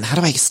like, Dan, how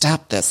do I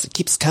stop this? It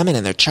keeps coming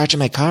and they're charging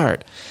my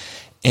card.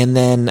 And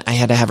then I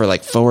had to have her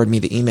like forward me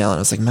the email. And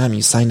I was like, Mom,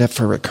 you signed up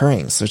for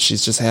recurring. So she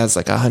just has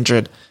like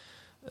 100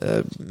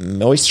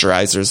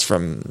 moisturizers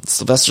from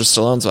Sylvester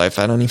Stallone's wife.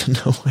 I don't even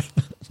know why.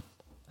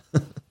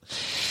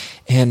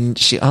 And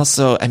she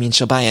also, I mean,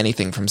 she'll buy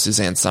anything from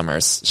Suzanne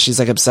Summers. She's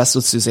like obsessed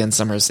with Suzanne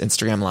Summers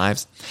Instagram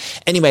lives.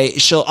 Anyway,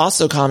 she'll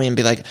also call me and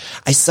be like,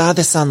 I saw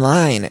this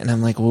online. And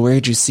I'm like, well,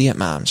 where'd you see it,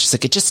 Mom? She's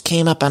like, it just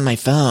came up on my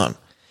phone.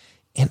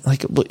 And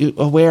like,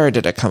 where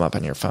did it come up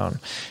on your phone?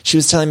 She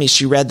was telling me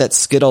she read that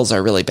Skittles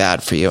are really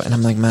bad for you. And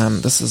I'm like,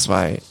 Mom, this is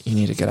why you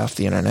need to get off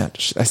the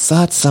internet. I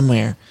saw it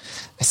somewhere.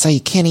 I saw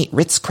you can't eat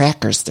Ritz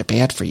crackers. They're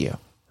bad for you. I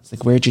was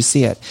like, where'd you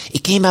see it?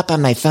 It came up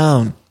on my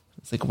phone.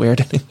 I was like, where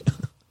did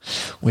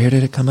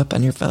it come up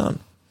on your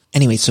phone?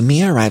 Anyway, so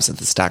Mia arrives at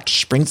this doctor.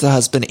 She brings the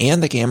husband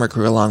and the camera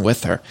crew along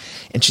with her.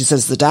 And she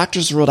says, the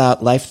doctors ruled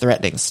out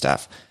life-threatening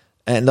stuff.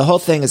 And the whole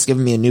thing has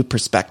given me a new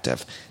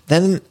perspective.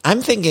 Then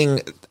I'm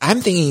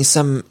thinking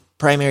some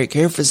primary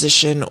care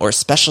physician or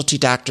specialty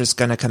doctor is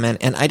going to come in.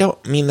 And I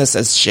don't mean this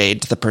as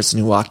shade to the person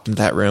who walked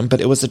into that room,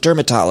 but it was a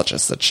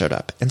dermatologist that showed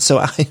up. And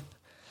so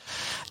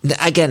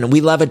again,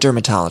 we love a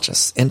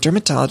dermatologist, and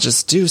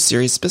dermatologists do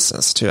serious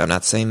business too. I'm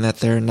not saying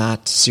that they're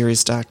not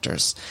serious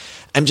doctors.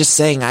 I'm just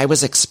saying I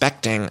was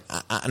expecting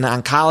an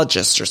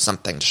oncologist or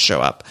something to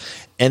show up.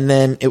 And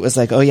then it was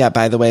like, oh yeah,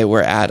 by the way,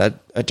 we're at a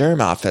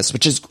derm office,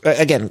 which is,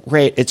 again,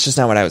 great. It's just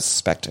not what I was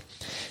expecting.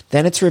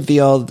 Then it's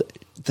revealed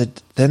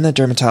that then the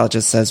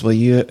dermatologist says, well,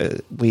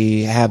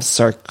 we have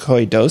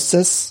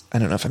sarcoidosis. I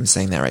don't know if I'm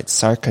saying that right.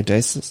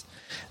 Sarcoidosis.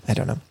 I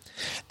don't know.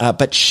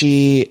 But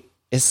she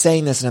is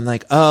saying this, and I'm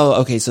like,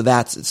 oh, okay, so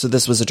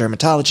this was a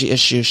dermatology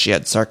issue. She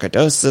had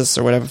sarcoidosis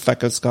or whatever the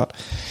fuck it's called.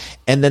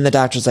 And then the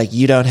doctor's like,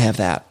 you don't have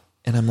that.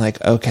 And I'm like,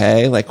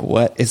 okay, like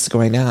what is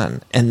going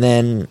on? And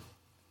then,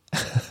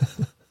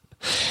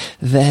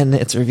 then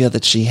it's revealed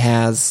that she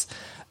has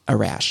a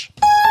rash.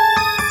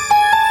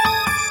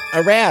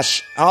 A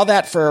rash. All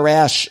that for a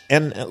rash.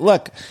 And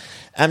look,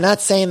 I'm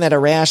not saying that a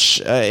rash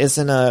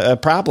isn't a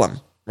problem.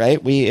 Right?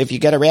 If you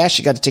get a rash,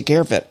 you got to take care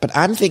of it. But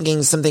I'm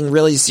thinking something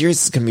really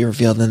serious is going to be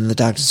revealed. And the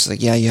doctor's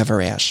like, yeah, you have a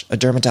rash. A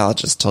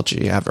dermatologist told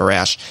you have a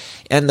rash.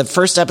 And the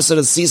first episode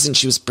of the season,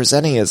 she was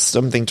presenting as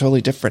something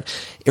totally different.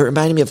 It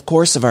reminded me, of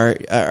course, of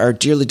our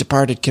dearly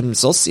departed Kim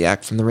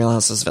Zolciak from The Real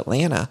Houses of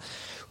Atlanta,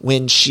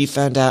 when she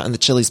found out in the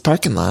Chili's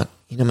parking lot,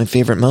 you know, my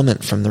favorite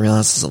moment from The Real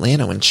Houses of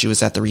Atlanta, when she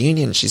was at the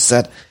reunion, she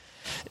said,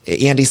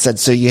 Andy said,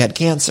 so you had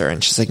cancer?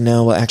 And she's like,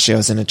 no, well, actually, I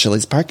was in a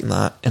Chili's parking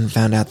lot and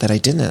found out that I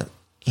didn't.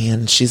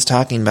 And she's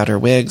talking about her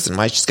wigs and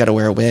why she's got to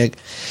wear a wig.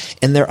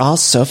 And they're all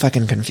so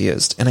fucking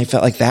confused. And I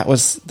felt like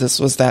this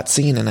was that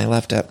scene, and I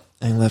loved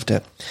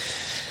it.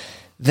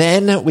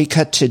 Then we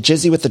cut to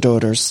Jizzy with the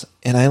daughters.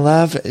 And I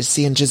love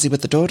seeing Jizzy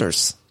with the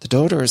daughters. The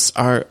daughters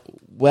are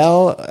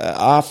well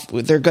off.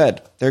 They're good.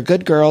 They're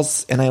good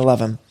girls, and I love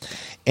them.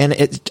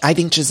 And I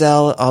think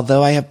Giselle,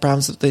 although I have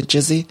problems with the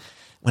Jizzy,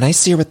 when I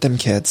see her with them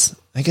kids,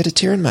 I get a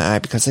tear in my eye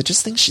because I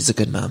just think she's a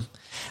good mom.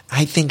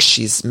 I think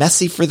she's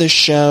messy for this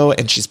show,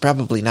 and she's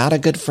probably not a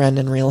good friend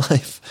in real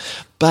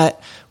life.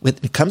 But when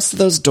it comes to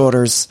those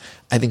daughters,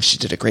 I think she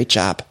did a great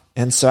job.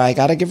 And so I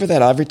got to give her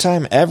that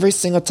every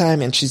single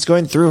time. And she's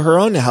going through her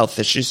own health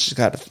issues. She's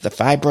got the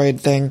fibroid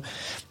thing.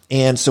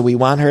 And so we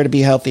want her to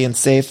be healthy and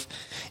safe.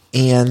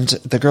 And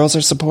the girls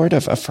are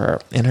supportive of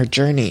her in her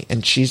journey.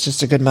 And she's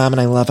just a good mom,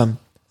 and I love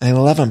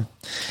them.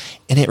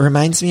 And it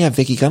reminds me of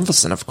Vicky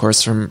Gunvalson, of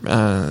course, from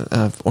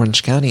of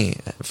Orange County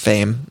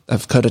fame,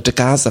 of Coda de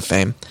Gaza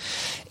fame.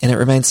 And it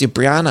reminds you of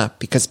Brianna,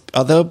 because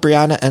although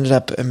Brianna ended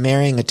up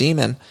marrying a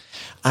demon,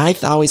 I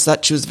always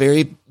thought she was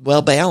very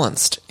well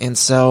balanced. And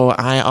so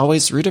I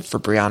always rooted for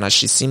Brianna.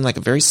 She seemed like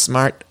a very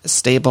smart,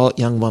 stable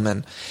young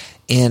woman.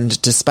 And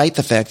despite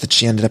the fact that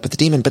she ended up with a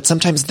demon, but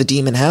sometimes the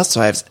demon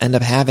housewives end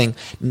up having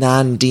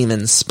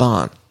non-demon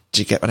spawn.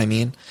 Do you get what I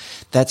mean?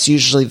 That's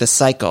usually the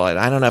cycle. And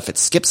I don't know if it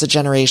skips a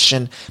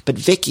generation, but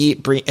Vicky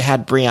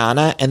had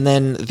Brianna, and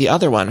then the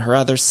other one, her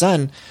other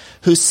son,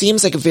 who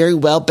seems like a very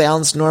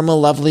well-balanced, normal,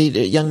 lovely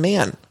young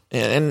man.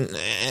 And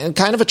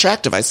kind of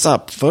attractive. I saw a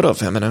photo of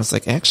him, and I was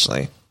like,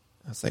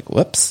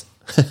 whoops.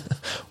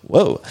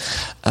 Whoa.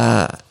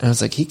 And I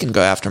was like, he can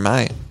go after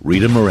my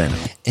Rita Moreno.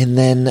 And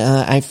then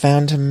I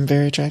found him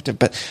very attractive.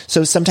 But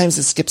so sometimes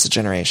it skips a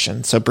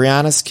generation. So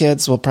Brianna's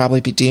kids will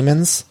probably be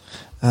demons.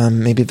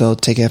 Maybe they'll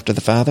take after the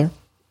father.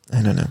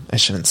 I don't know. I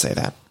shouldn't say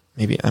that.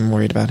 Maybe I'm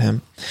worried about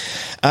him.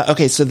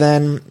 Okay, so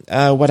then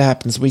what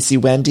happens? We see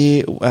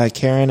Wendy,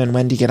 Karen and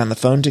Wendy get on the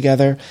phone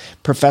together.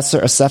 Professor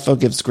Osefo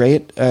gives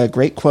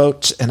great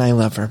quote, and I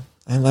love her.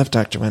 I love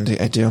Dr. Wendy.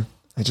 I do.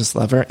 I just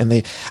love her. And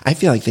I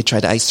feel like they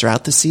tried to ice her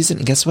out this season,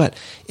 and guess what?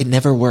 It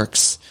never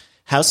works.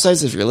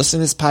 Housewives, if you're listening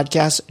to this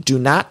podcast, do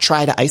not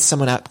try to ice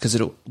someone out because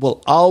it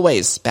will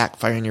always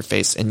backfire in your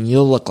face and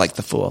you'll look like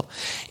the fool.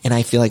 And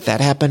I feel like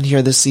that happened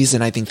here this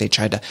season. I think they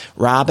tried to,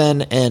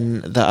 Robin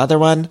and the other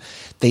one,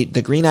 the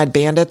Green-Eyed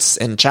Bandits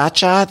and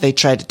Cha-Cha, they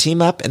tried to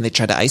team up and they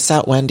tried to ice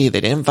out Wendy.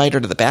 They didn't invite her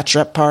to the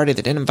bachelorette party.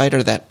 They didn't invite her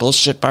to that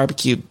bullshit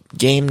barbecue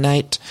game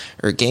night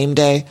or game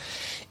day.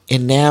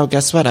 And now,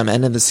 guess what? I'm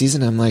ending the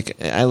season. I'm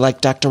like, I like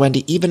Dr.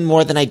 Wendy even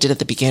more than I did at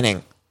the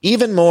beginning.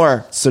 Even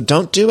more. So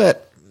don't do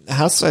it.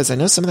 Housewives, I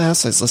know some of the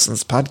housewives listen to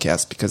this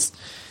podcast because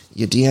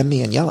you DM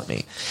me and yell at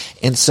me.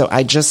 And so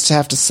I just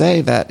have to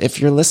say that if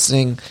you're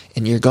listening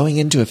and you're going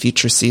into a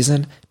future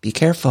season, be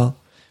careful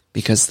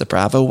because the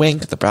Bravo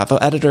wink, the Bravo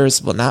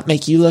editors will not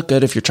make you look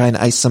good if you're trying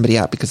to ice somebody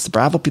out because the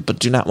Bravo people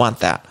do not want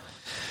that.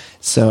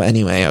 So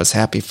anyway, I was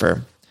happy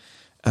for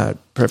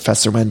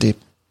Professor Wendy.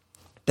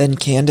 Then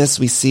Candace,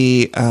 we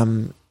see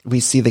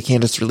the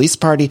Candace release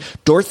party.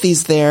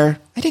 Dorothy's there.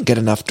 I didn't get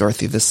enough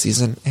Dorothy this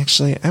season.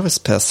 Actually, I was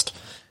pissed.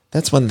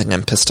 That's one thing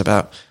I'm pissed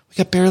about. We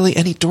got barely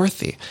any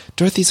Dorothy.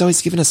 Dorothy's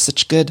always given us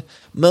such good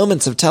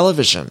moments of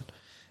television.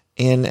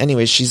 And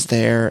anyway, she's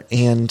there.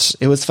 And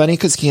it was funny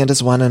because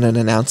Candace wanted an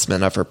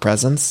announcement of her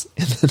presence.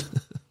 And then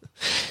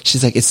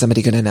she's like, is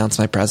somebody going to announce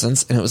my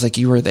presence? And it was like,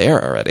 you were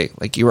there already.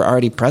 Like, you were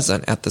already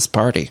present at this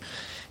party.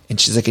 And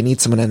she's like, I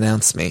need someone to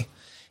announce me.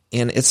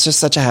 And it's just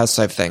such a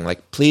housewife thing.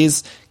 Like,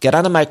 please get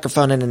on a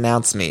microphone and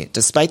announce me,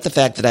 despite the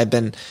fact that I've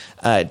been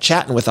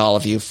chatting with all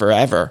of you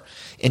forever.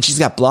 And she's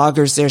got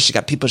bloggers there. She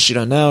got people she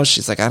don't know.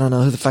 She's like, I don't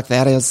know who the fuck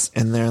that is.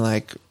 And they're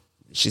like,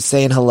 she's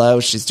saying hello.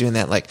 She's doing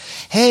that like,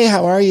 hey,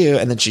 how are you?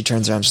 And then she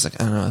turns around. She's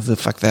like, I don't know who the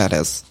fuck that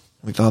is.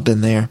 We've all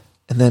been there.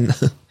 And then,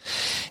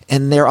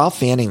 and they're all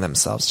fanning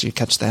themselves. Did you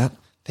catch that?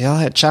 They all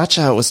had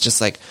Cha-Cha was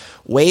just like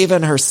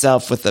waving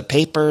herself with the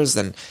papers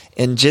and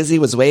Jizzy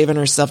was waving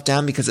herself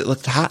down because it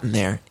looked hot in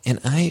there.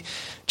 And I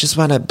just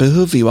want to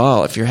behoove you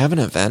all if you're having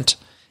an event.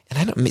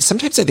 And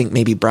sometimes I think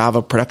maybe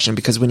Bravo production,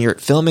 because when you're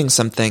filming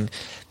something,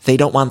 they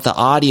don't want the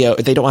audio,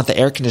 they don't want the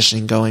air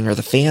conditioning going or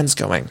the fans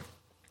going,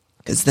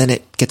 because then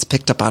it gets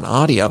picked up on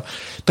audio.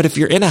 But if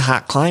you're in a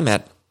hot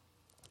climate,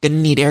 you're going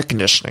to need air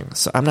conditioning.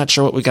 So I'm not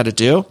sure what we got to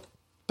do,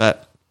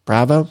 but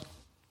Bravo,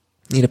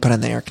 need to put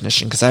on the air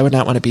conditioning because I would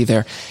not want to be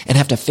there and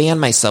have to fan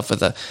myself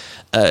with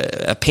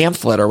a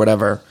pamphlet or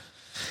whatever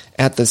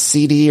at the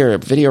CD or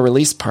video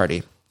release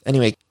party.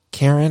 Anyway,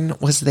 Karen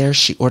was there.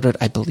 She ordered,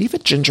 I believe, a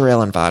ginger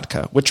ale and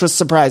vodka, which was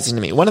surprising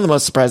to me. One of the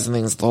most surprising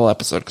things of the whole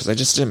episode because I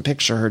just didn't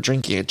picture her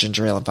drinking a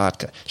ginger ale and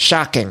vodka.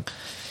 Shocking.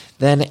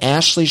 Then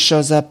Ashley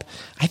shows up.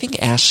 I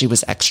think Ashley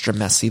was extra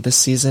messy this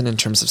season in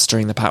terms of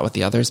stirring the pot with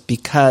the others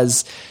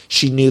because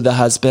she knew the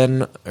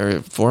husband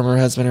or former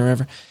husband or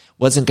whatever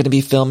wasn't going to be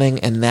filming,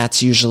 and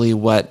that's usually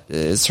what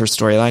is her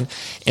storyline.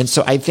 And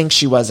so I think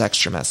she was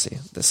extra messy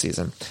this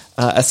season.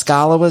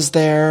 Escala was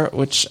there,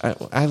 which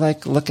I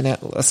like looking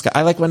at.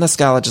 I like when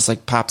Escala just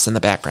like pops in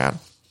the background.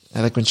 I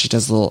like when she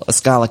does a little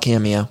Escala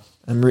cameo.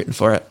 I'm rooting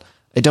for it.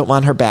 I don't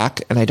want her back,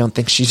 and I don't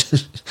think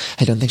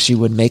she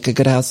would make a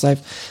good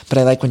housewife, but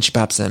I like when she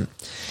pops in.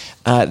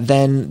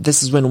 Then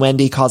this is when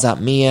Wendy calls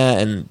out Mia,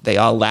 and they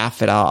all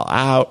laugh it all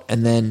out,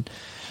 and then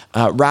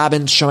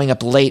Robin's showing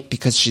up late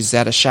because she's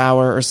at a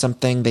shower or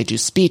something. They do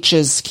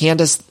speeches.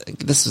 Candace,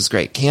 this was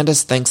great.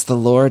 Candace thanks the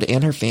Lord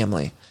and her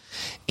family.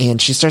 And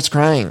she starts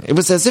crying. It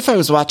was as if I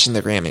was watching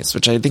the Grammys,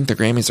 which I think the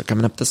Grammys are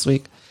coming up this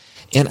week.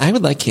 And I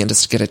would like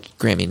Candace to get a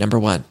Grammy, number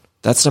one.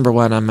 That's number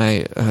one on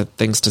my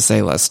things to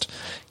say list.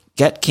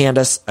 Get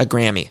Candace a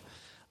Grammy.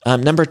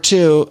 Number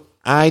two,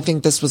 I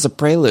think this was a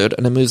prelude,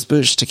 an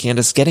amuse-bouche to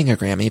Candace getting a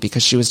Grammy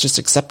because she was just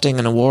accepting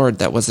an award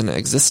that wasn't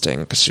existing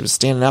because she was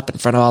standing up in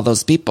front of all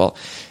those people.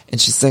 And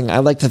she's saying, I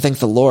like to thank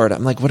the Lord.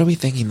 I'm like, what are we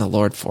thanking the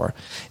Lord for?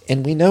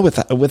 And we know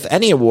with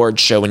any award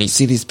show, when you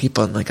see these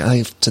people, I'm like, I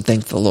have to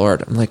thank the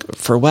Lord. I'm like,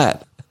 for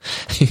what?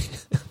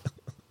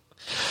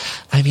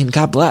 I mean,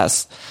 God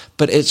bless.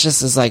 But it's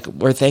just as like,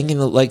 we're thanking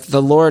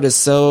the Lord is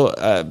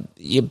so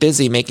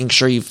busy making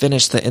sure you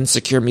finish the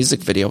Insecure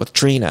music video with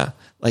Trina.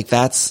 Like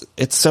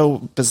it's so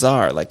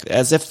bizarre. Like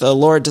as if the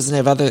Lord doesn't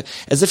have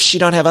as if she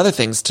don't have other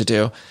things to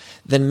do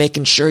than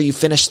making sure you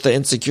finish the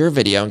Insecure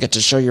video and get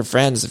to show your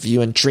friends of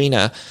you and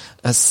Trina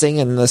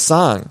singing the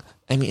song.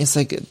 I mean, it's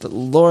like the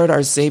Lord,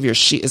 our Savior,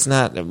 she is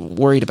not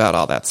worried about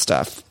all that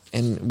stuff.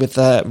 And with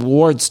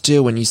awards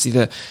too, when you see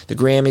the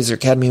Grammys or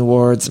Academy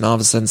Awards and all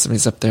of a sudden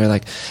somebody's up there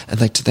like, I'd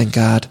like to thank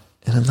God.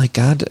 And I'm like,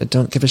 God,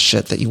 don't give a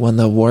shit that you won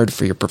the award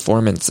for your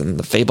performance in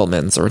the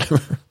Fabelmans or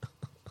whatever.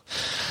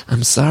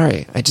 I'm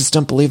sorry. I just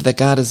don't believe that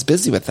God is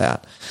busy with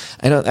that.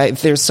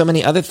 There's so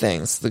many other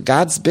things.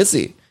 God's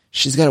busy.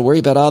 She's got to worry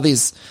about all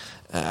these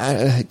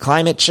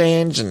climate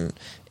change and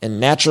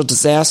natural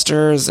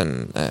disasters.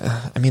 And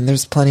I mean,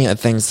 there's plenty of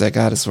things that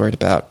God is worried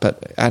about.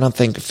 But I don't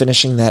think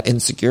finishing that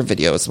Insecure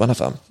video is one of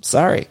them.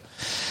 Sorry.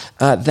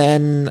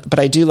 But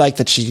I do like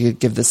that she did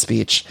give the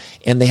speech,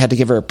 and they had to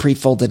give her a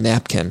pre-folded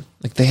napkin.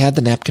 Like, they had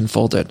the napkin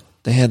folded.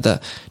 They had the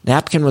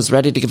napkin was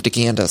ready to give to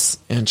Candace,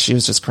 and she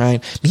was just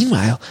crying.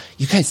 Meanwhile,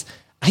 you guys,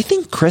 I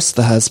think Chris,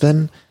 the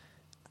husband,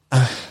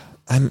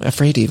 I'm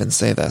afraid to even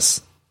say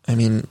this. I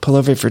mean, pull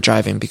over for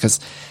driving, because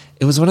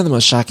it was one of the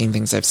most shocking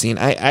things I've seen.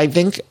 I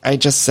think I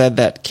just said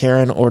that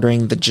Karen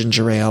ordering the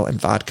ginger ale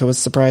and vodka was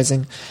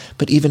surprising,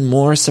 but even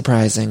more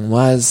surprising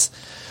was,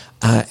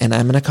 and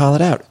I'm going to call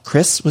it out,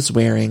 Chris was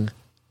wearing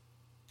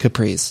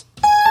capris.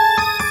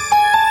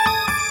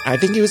 I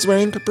think he was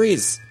wearing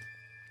capris.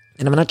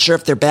 And I'm not sure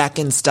if they're back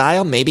in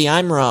style. Maybe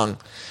I'm wrong.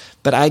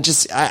 But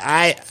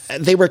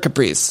they were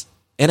capris.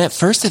 And at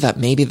first I thought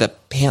maybe the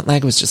pant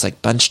leg was just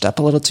like bunched up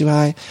a little too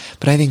high.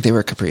 But I think they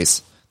were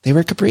capris. They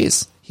were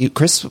capris.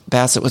 Chris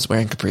Bassett was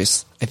wearing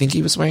capris. I think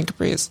he was wearing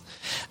capris.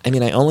 I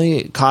mean, I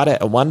only caught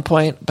it at one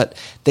point, but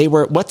they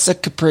were, what's a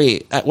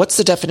capri? What's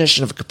the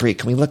definition of a capri?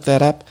 Can we look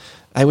that up?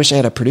 I wish I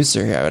had a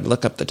producer here. I would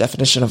look up the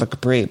definition of a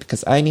capri,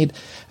 because I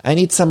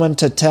need someone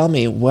to tell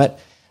me what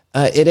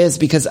it is,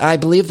 because I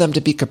believe them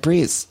to be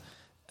capris.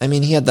 I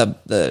mean, he had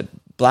the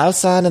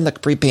blouse on and the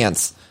capri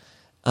pants.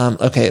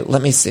 Okay,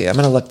 let me see. I'm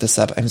going to look this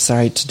up. I'm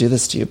sorry to do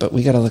this to you, but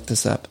we got to look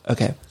this up.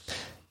 Okay.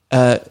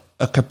 A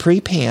capri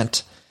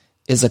pant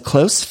is a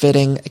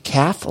close-fitting,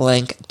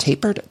 calf-length,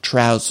 tapered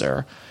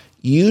trouser,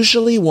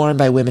 usually worn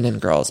by women and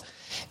girls.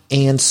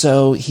 And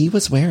so he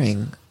was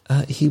wearing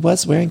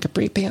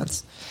capri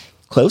pants.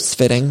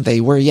 Close-fitting, they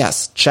were,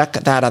 yes. Check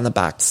that on the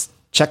box.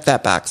 Check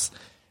that box.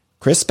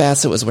 Chris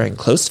Bassett was wearing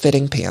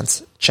close-fitting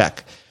pants.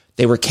 Check.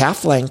 They were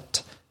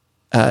calf-length,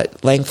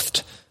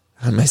 lengthed.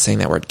 How am I saying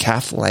that word?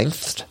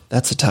 Calf-lengthed?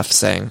 That's a tough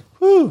saying.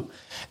 Whew.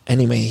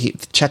 Anyway,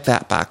 check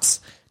that box.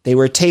 They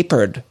were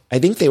tapered. I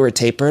think they were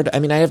tapered. I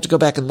mean, I have to go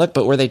back and look,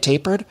 but were they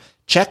tapered?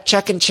 Check,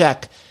 check, and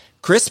check.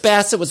 Chris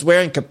Bassett was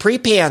wearing capri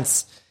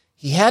pants.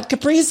 He had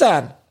capris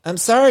on. I'm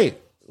sorry.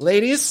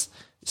 Ladies,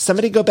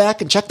 somebody go back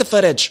and check the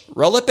footage.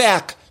 Roll it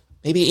back.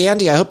 Maybe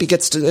Andy, I hope he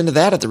gets into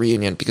that at the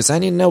reunion, because I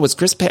need to know, was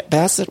Chris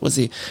Bassett, was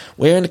he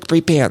wearing a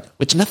capri pant?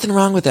 Which, nothing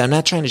wrong with that. I'm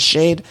not trying to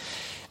shade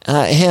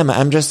him.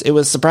 It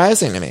was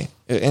surprising to me.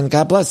 And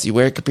God bless, you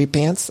wear capri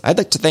pants. I'd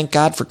like to thank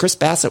God for Chris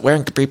Bassett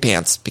wearing capri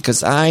pants,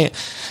 because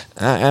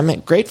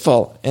I'm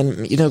grateful.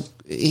 And,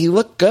 he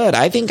looked good.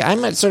 I think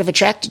I'm sort of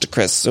attracted to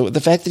Chris. So the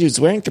fact that he was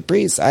wearing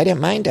capris, I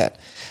didn't mind it.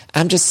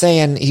 I'm just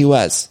saying he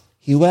was.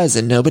 He was,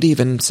 and nobody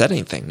even said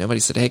anything. Nobody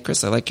said, hey,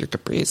 Chris, I like your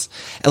capris.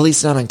 At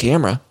least not on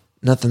camera.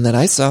 Nothing that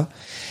I saw.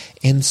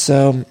 And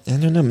so, I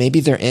don't know, maybe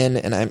they're in,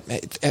 and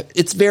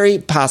it's very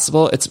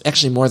possible. It's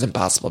actually more than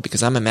possible,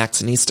 because I'm a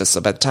Maxinista,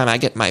 so by the time I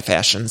get my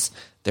fashions,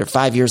 they're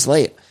 5 years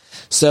late.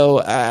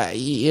 So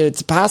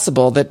it's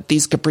possible that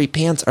these capri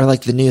pants are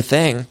like the new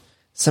thing.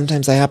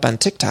 Sometimes I hop on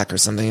TikTok or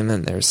something, and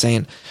then they're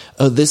saying,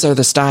 oh, these are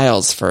the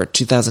styles for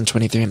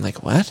 2023. I'm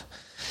like, what?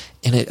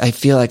 And I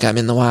feel like I'm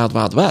in the wild,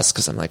 wild west,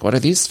 because I'm like, what are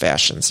these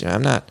fashions?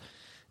 I'm not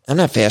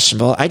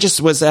fashionable. I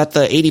just was at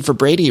the 80 for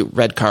Brady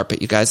red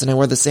carpet, you guys, and I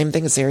wore the same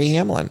thing as Harry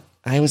Hamlin.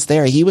 I was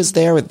there. He was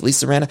there with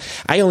Lisa Rinna.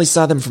 I only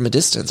saw them from a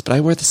distance, but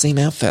I wore the same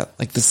outfit,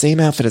 like the same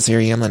outfit as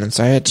Harry Hamlin, and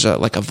so I had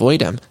to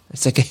avoid him.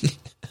 It's like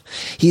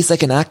he's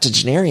like an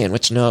octogenarian,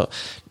 which no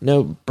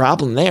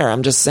problem there.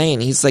 I'm just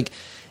saying he's like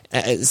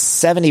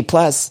 70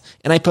 plus,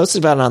 and I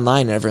posted about it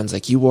online, and everyone's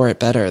like, you wore it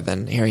better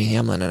than Harry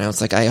Hamlin, and I was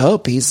like, I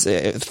hope. He's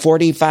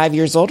 45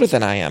 years older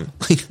than I am.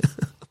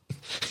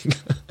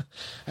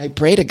 I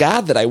pray to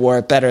God that I wore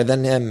it better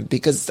than him,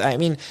 because, I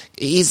mean,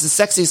 he's the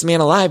sexiest man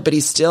alive, but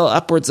he's still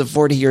upwards of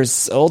 40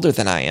 years older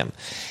than I am.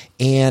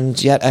 And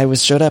yet I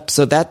showed up.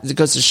 So that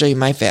goes to show you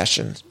my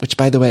fashion, which,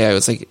 by the way, I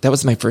was like, that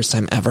was my first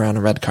time ever on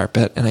a red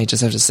carpet. And I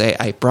just have to say,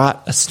 I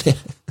brought a snack.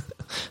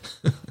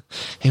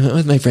 I went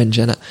with my friend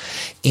Jenna,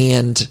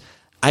 and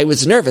I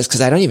was nervous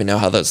because I don't even know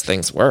how those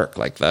things work.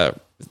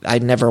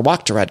 I'd never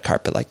walked a red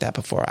carpet like that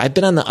before. I've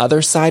been on the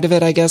other side of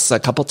it, I guess, a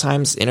couple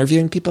times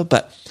interviewing people,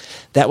 but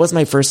that was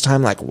my first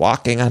time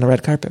walking on a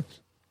red carpet.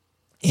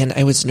 And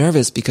I was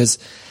nervous because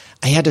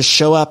I had to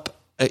show up.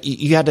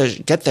 You had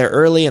to get there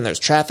early, and there's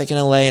traffic in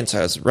LA. And so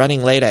I was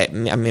running late.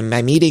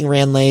 My meeting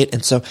ran late.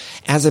 And so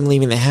as I'm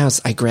leaving the house,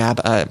 I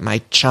grab my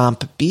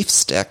Chomp beef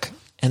stick,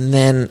 and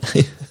then,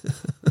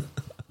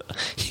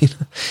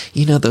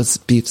 you know, those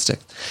beef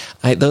sticks.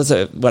 Those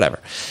are whatever.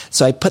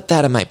 So I put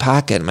that in my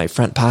pocket, in my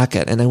front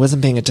pocket, and I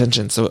wasn't paying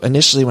attention. So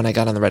initially when I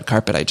got on the red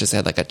carpet, I just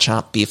had a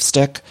Chomp beef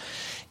stick.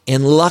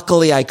 And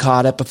luckily I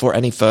caught it before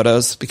any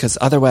photos, because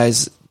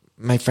otherwise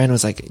my friend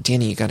was like,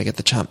 Danny, you got to get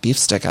the Chomp beef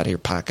stick out of your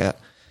pocket.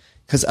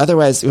 Because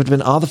otherwise it would have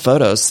been all the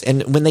photos.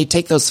 And when they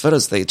take those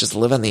photos, they just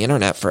live on the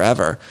internet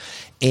forever.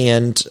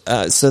 And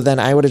so then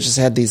I would have just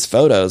had these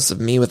photos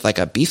of me with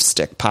a beef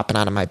stick popping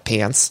out of my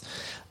pants.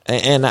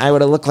 And I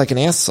would have looked like an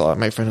asshole.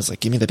 My friend was like,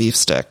 give me the beef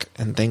stick.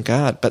 And thank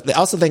God. But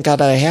also thank God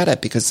that I had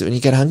it, because when you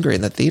get hungry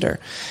in the theater,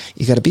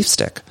 you got a beef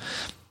stick.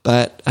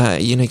 But,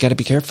 you got to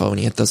be careful when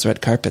you hit those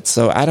red carpets.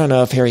 So I don't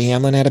know if Harry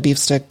Hamlin had a beef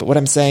stick, but what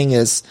I'm saying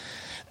is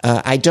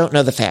I don't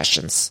know the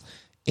fashions.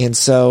 And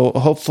so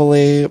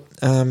hopefully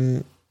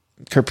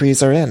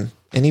capris are in.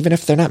 And even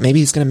if they're not, maybe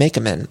he's going to make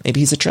them in.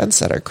 Maybe he's a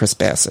trendsetter, Chris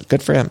Bassett.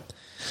 Good for him.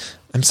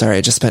 I'm sorry,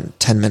 I just spent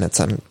 10 minutes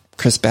on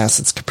Chris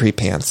Bassett's capri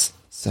pants.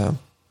 So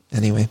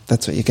anyway,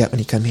 that's what you get when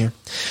you come here.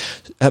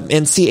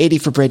 And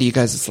C80 for Brady, you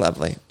guys, it's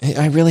lovely.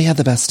 I really had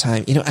the best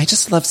time. I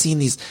just love seeing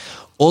these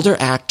older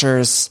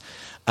actors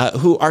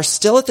who are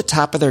still at the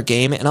top of their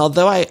game. And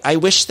although I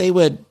wish they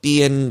would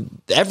be in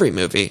every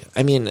movie,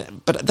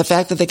 but the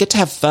fact that they get to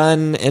have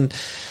fun, and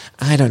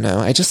I don't know,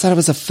 I just thought it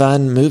was a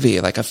fun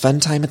movie, like a fun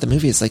time at the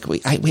movies. Like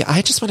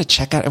I just want to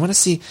check out, I want to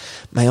see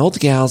my old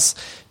gals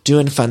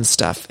doing fun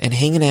stuff and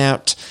hanging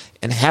out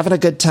and having a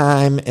good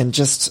time. And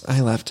just,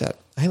 I loved it.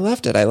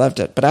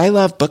 But I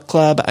love book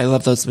club. I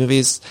love those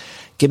movies.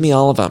 Give me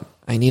all of them.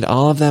 I need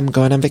all of them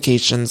going on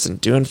vacations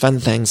and doing fun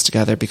things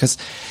together, because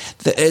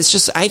it's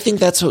just, I think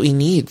that's what we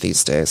need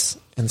these days.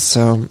 And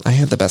so I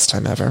had the best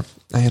time ever.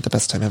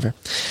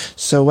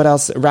 So what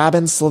else?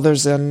 Robin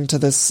slithers into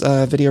this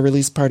video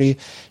release party.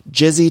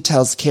 Jizzy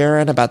tells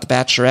Karen about the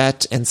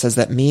Bachelorette and says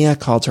that Mia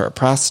called her a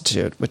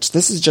prostitute, which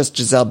this is just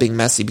Giselle being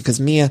messy, because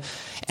Mia,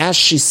 as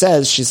she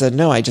said,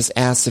 no, I just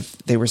asked if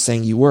they were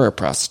saying you were a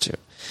prostitute.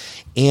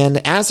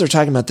 And as they're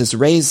talking about this,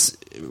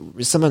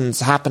 someone's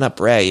hopping up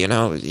Ray,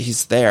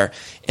 he's there.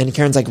 And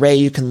Karen's like, Ray,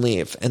 you can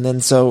leave. And then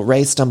so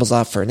Ray stumbles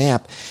off for a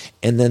nap.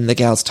 And then the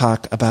gals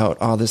talk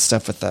about all this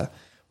stuff with the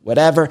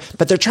whatever.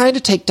 But they're trying to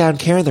take down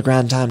Karen the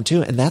Grand Dame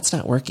too. And that's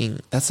not working.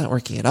 That's not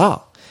working at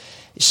all.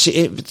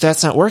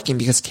 That's not working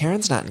because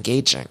Karen's not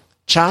engaging.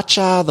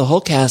 Cha-Cha, the whole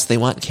cast, they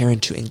want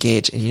Karen to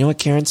engage. And you know what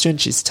Karen's doing?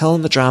 She's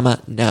telling the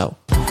drama no.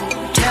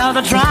 Tell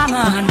the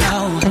drama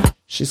no.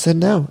 She said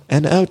no.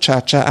 And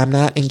Cha-Cha, I'm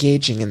not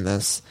engaging in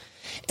this.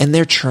 And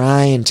they're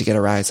trying to get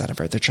a rise out of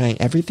her. They're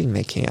trying everything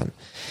they can.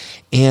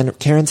 And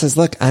Karen says,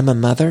 look, I'm a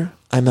mother.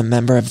 I'm a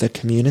member of the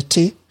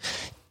community.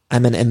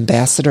 I'm an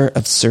ambassador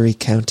of Surrey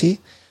County.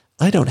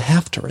 I don't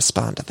have to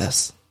respond to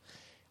this.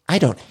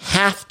 And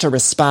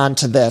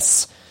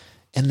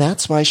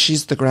that's why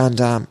she's the Grand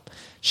Dame.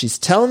 She's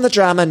telling the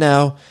drama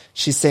no.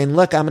 She's saying,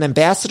 look, I'm an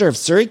ambassador of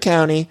Surrey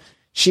County.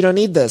 She don't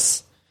need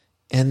this.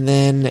 And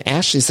then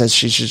Ashley says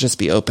she should just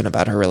be open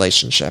about her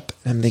relationship.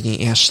 And I'm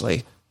thinking,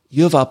 Ashley,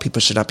 you of all people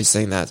should not be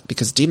saying that,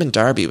 because Demon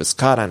Darby was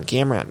caught on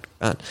camera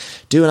on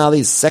doing all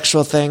these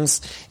sexual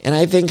things. And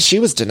I think she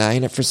was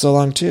denying it for so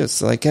long too.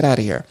 So get out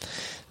of here.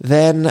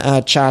 Then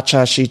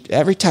Cha-Cha,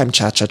 every time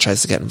Cha-Cha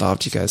tries to get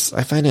involved, you guys,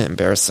 I find it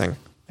embarrassing.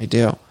 I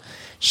do.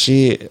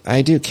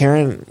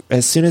 Karen,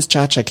 as soon as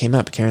Cha-Cha came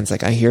up, Karen's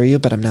like, I hear you,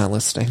 but I'm not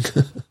listening,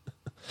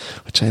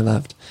 which I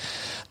loved.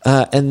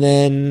 And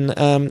then,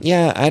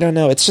 I don't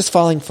know. It's just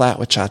falling flat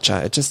with Cha-Cha.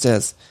 It just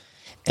is.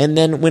 And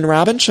then when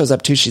Robin shows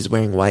up too, she's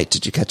wearing white.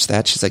 Did you catch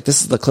that? She's like,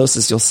 this is the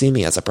closest you'll see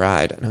me as a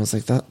bride. And I was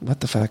like, what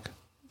the fuck?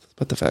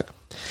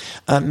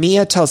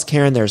 Mia tells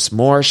Karen there's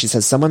more. She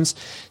says someone's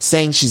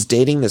saying she's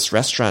dating this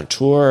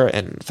restaurateur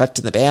and fucked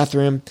in the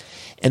bathroom,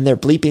 and they're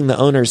bleeping the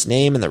owner's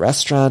name in the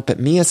restaurant. But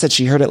Mia said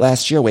she heard it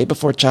last year, way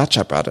before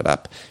Cha-Cha brought it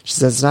up. She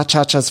says it's not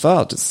Cha-Cha's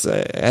fault.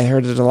 I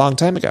heard it a long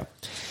time ago.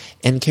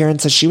 And Karen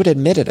says she would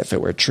admit it if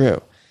it were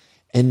true.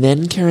 And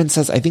then Karen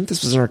says, I think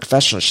this was in her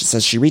confessional. She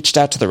says she reached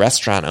out to the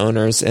restaurant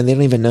owners and they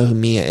don't even know who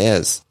Mia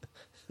is.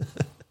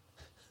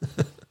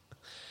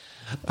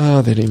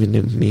 Oh, they don't even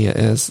know who Mia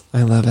is.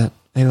 I love it.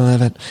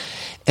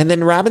 And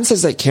then Robin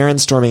says that Karen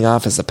storming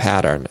off is a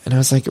pattern. And I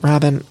was like,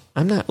 Robin,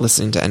 I'm not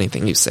listening to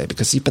anything you say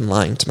because you've been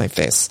lying to my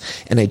face.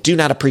 And I do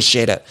not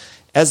appreciate it.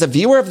 As a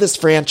viewer of this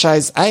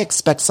franchise, I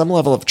expect some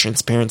level of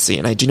transparency,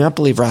 and I do not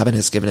believe Robin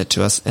has given it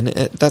to us, and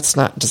does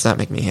not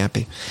make me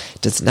happy.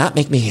 It does not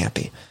make me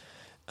happy.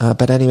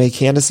 But anyway,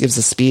 Candace gives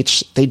a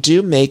speech. They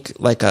do make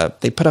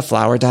they put a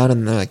flower down,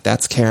 and they're like,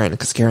 that's Karen,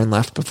 because Karen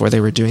left before they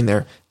were doing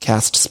their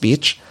cast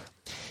speech.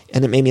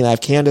 And it made me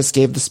laugh. Candace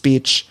gave the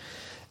speech,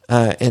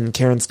 and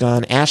Karen's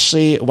gone.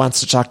 Ashley wants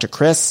to talk to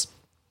Chris.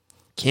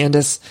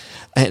 Candace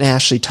and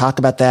Ashley talk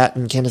about that,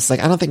 and Candace is like,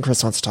 I don't think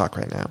Chris wants to talk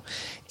right now.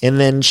 And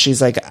then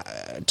she's like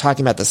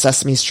talking about the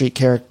Sesame Street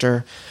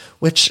character,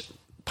 which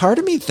part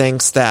of me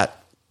thinks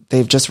that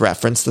they've just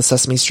referenced the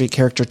Sesame Street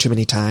character too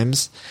many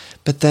times.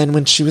 But then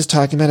when she was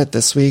talking about it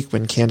this week,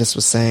 when Candace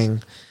was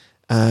saying,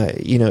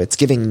 it's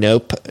giving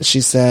Nope,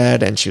 she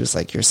said, and she was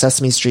like, your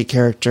Sesame Street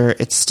character,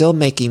 it's still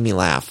making me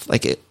laugh.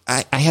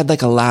 I had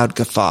a loud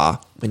guffaw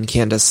when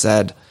Candace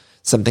said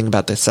something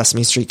about the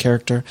Sesame Street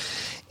character.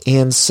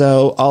 And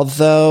so,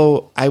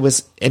 although I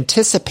was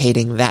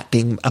anticipating that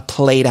being a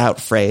played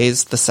out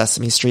phrase, the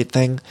Sesame Street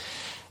thing,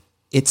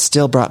 it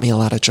still brought me a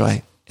lot of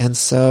joy. And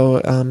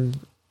so,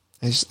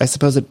 I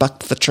suppose it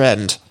bucked the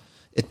trend.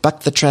 It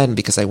bucked the trend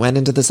because I went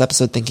into this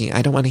episode thinking,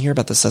 I don't want to hear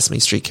about the Sesame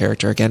Street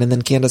character again. And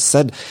then Candace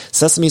said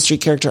Sesame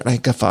Street character, and I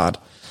guffawed.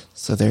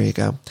 So there you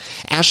go.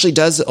 Ashley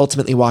does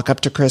ultimately walk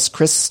up to Chris.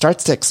 Chris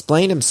starts to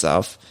explain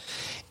himself.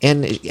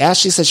 And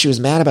Ashley says she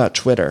was mad about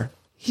Twitter.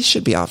 He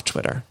should be off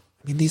Twitter.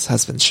 I mean, these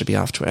husbands should be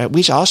off Twitter.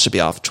 We all should be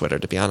off Twitter,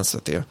 to be honest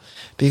with you,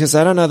 because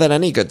I don't know that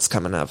any good's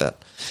coming of it.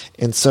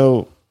 And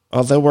so,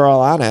 although we're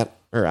all on it,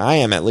 or I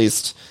am at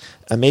least,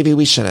 maybe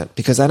we shouldn't,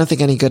 because I don't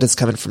think any good is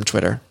coming from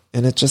Twitter.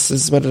 And it just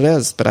is what it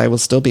is. But I will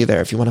still be there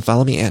if you want to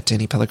follow me at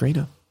Danny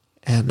Pellegrino.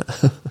 And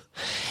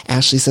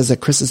Ashley says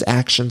that Chris's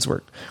actions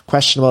were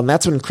questionable, and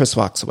that's when Chris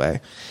walks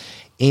away.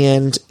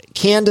 And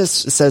Candace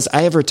says,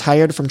 I have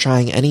retired from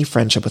trying any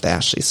friendship with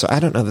Ashley, so I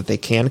don't know that they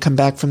can come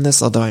back from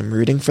this, although I'm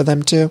rooting for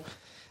them to.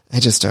 I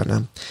just don't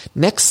know.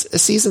 Next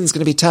season's going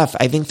to be tough.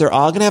 I think they're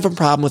all going to have a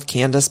problem with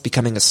Candace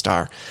becoming a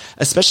star,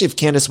 especially if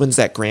Candace wins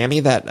that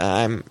Grammy that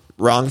I'm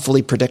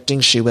wrongfully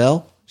predicting she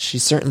will. She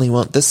certainly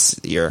won't this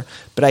year,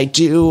 but I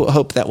do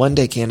hope that one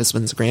day Candace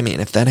wins a Grammy, and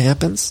if that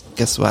happens,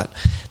 guess what?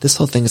 This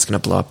whole thing is going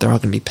to blow up. They're all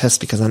going to be pissed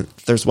because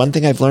there's one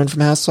thing I've learned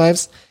from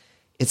Housewives.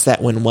 It's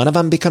that when one of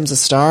them becomes a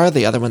star,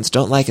 the other ones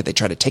don't like it. They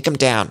try to take them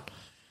down.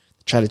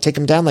 Try to take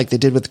them down like they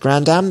did with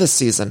Grand Dame this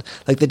season,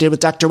 like they did with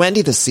Dr.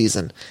 Wendy this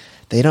season.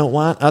 They don't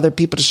want other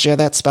people to share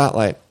that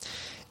spotlight.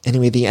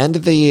 Anyway, the end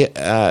of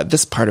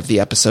this part of the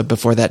episode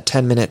before that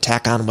 10-minute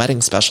tack-on wedding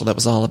special that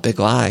was all a big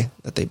lie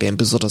that they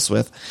bamboozled us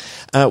with,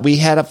 we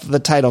had up the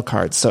title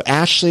card. So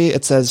Ashley,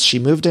 it says she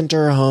moved into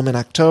her home in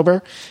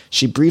October.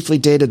 She briefly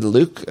dated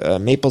Luke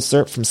Maple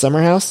Syrup from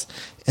Summer House,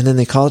 and then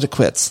they called it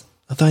quits.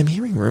 Although I'm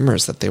hearing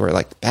rumors that they were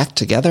like back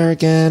together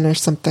again or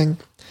something.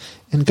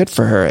 And good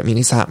for her. I mean,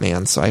 he's hot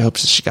man, so I hope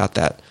she got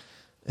that.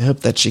 I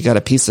hope that she got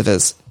a piece of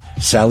his.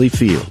 Sally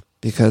Field.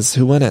 Because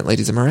who wouldn't,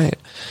 ladies, am I right?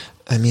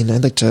 I mean,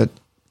 I'd like to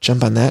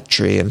jump on that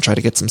tree and try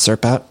to get some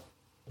syrup out.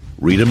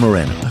 Rita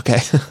Moreno. Okay.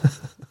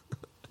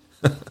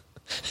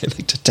 I'd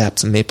like to tap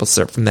some maple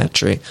syrup from that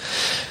tree.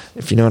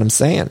 If you know what I'm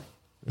saying.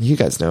 You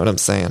guys know what I'm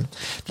saying.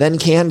 Then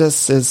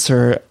Candace is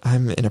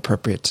I'm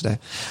inappropriate today.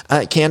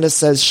 Candace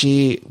says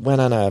she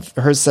went on a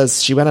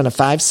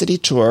 5-city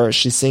tour.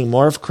 She's seeing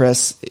more of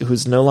Chris,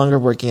 who's no longer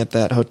working at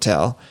that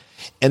hotel.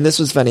 And this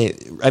was funny.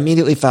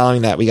 Immediately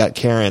following that, we got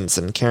Karen's,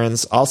 and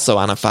Karen's also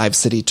on a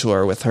 5-city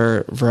tour with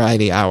her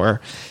variety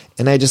hour.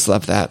 And I just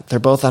love that. They're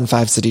both on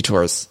 5-city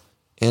tours.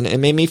 And it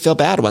made me feel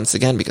bad once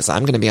again because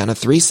I'm going to be on a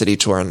 3-city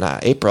tour in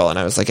April. And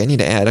I was like, I need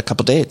to add a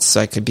couple dates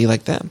so I could be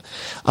like them.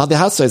 All the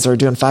housewives are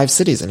doing 5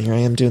 cities, and here I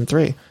am doing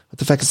 3. What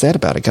the fuck is that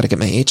about? I got to get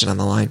my agent on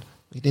the line.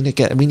 We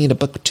need to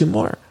book 2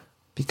 more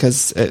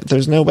because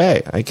there's no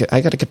way. I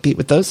got to compete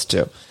with those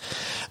 2.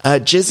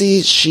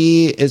 Jizzy,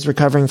 she is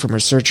recovering from her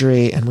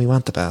surgery, and we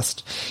want the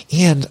best.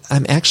 And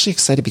I'm actually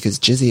excited because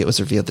Jizzy, it was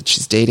revealed that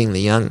she's dating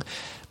the young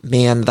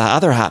man, the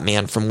other hot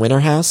man from Winter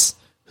House,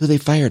 who they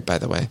fired, by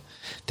the way.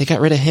 They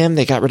got rid of him.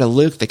 They got rid of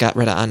Luke. They got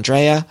rid of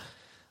Andrea.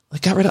 They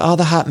got rid of all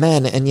the hot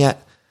men, and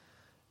yet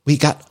we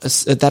got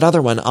that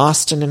other one,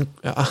 Austin. And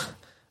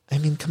I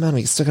mean, come on,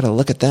 we still got to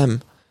look at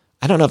them.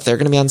 I don't know if they're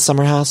going to be on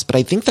Summer House, but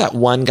I think that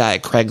one guy,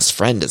 Craig's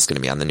friend, is going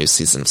to be on the new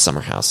season of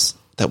Summer House.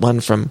 That one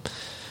from...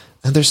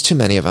 And there's too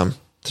many of them.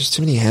 There's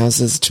too many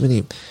houses, too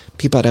many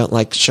people I don't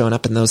like showing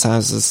up in those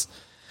houses.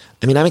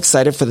 I mean, I'm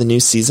excited for the new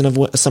season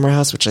of Summer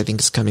House, which I think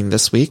is coming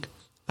this week.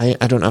 I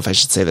don't know if I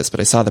should say this, but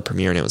I saw the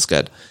premiere and it was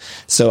good.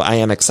 So I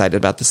am excited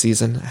about the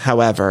season.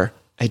 However,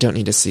 I don't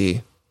need to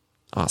see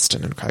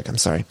Austin and Craig. I'm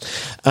sorry.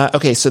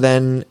 Okay, so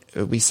then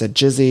we said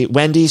Jizzy.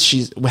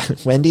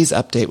 Wendy's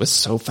update was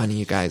so funny,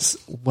 you guys.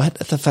 What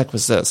the fuck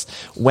was this?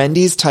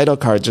 Wendy's title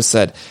card just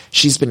said,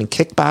 she's been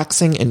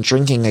kickboxing and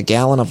drinking a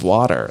gallon of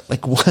water.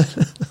 Like, what?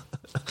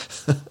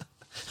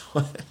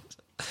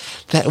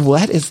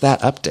 What is that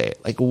update?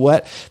 Like,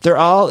 what? They're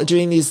all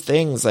doing these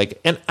things. Like,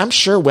 and I'm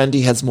sure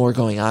Wendy has more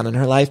going on in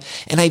her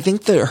life. And I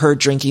think that her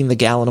drinking the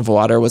gallon of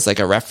water was like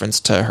a reference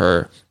to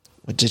her.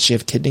 Did she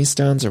have kidney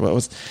stones or what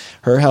was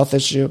her health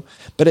issue?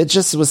 But it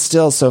just was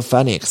still so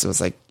funny because it was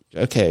like,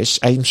 okay,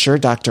 I'm sure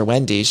Dr.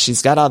 Wendy,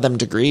 she's got all them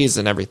degrees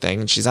and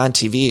everything. And she's on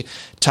TV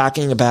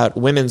talking about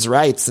women's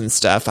rights and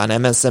stuff on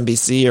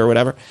MSNBC or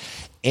whatever.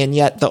 And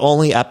yet the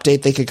only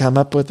update they could come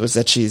up with was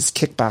that she's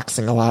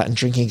kickboxing a lot and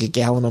drinking a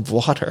gallon of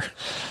water.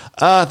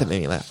 Oh, that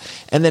made me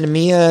laugh. And then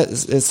Mia,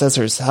 it says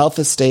her health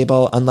is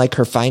stable, unlike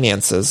her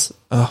finances.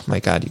 Oh my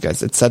God, you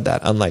guys, it said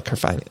that, unlike her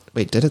finance.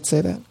 Wait, did it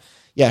say that?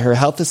 Yeah, her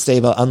health is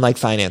stable, unlike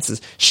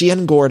finances. She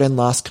and Gordon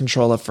lost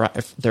control of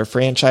their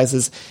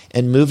franchises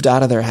and moved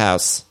out of their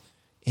house.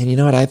 And you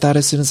know what I thought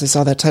as soon as I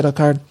saw that title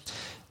card?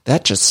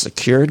 That just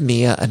secured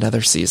Mia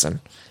another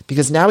season.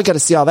 Because now we got to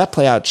see all that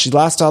play out. She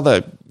lost all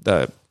the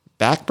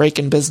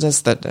back-breaking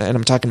business, and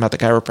I'm talking about the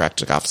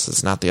chiropractic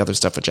offices, not the other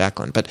stuff with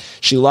Jacqueline. But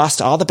she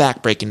lost all the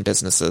back-breaking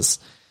businesses,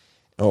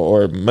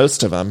 or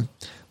most of them,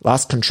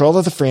 lost control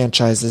of the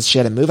franchises. She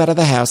had to move out of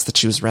the house that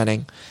she was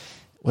renting.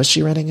 Was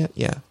she renting it?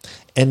 Yeah.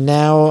 And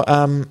now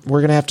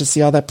we're going to have to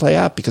see all that play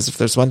out, because if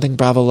there's one thing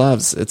Bravo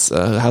loves, it's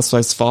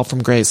Housewives fall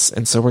from grace.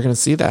 And so we're going to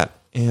see that.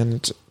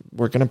 And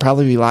we're going to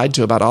probably be lied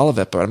to about all of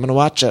it, but I'm going to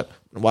watch it,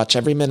 watch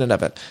every minute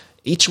of it.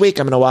 Each week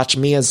I'm going to watch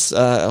Mia's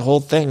whole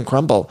thing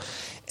crumble.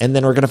 And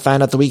then we're going to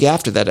find out the week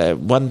after that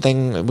one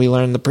thing we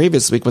learned the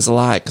previous week was a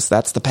lie, because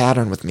that's the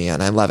pattern with Mia,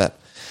 and I love it.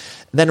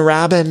 Then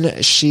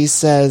Robin, she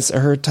says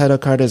her title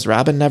card is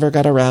Robin never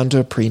got around to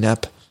a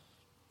prenup.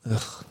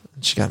 Ugh,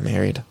 she got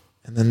married.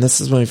 And then this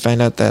is when we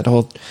find out that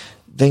whole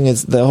thing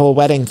is the whole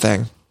wedding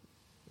thing.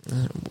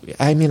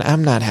 I mean,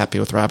 I'm not happy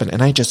with Robin,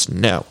 and I just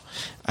know.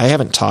 I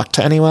haven't talked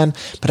to anyone,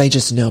 but I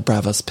just know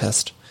Bravo's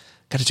pissed.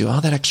 Got to do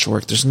all that extra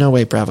work. There's no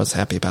way Bravo's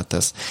happy about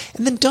this.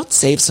 And then don't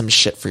save some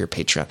shit for your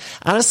Patreon.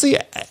 Honestly,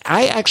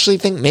 I actually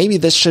think maybe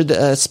this should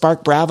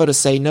spark Bravo to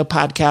say no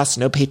podcast,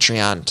 no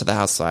Patreon to the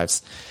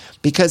Housewives.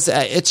 Because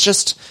it's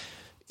just,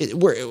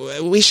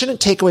 we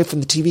shouldn't take away from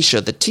the TV show.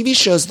 The TV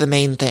show is the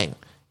main thing.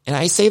 And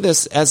I say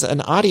this as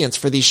an audience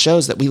for these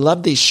shows, that we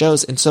love these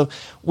shows. And so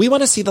we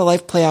want to see the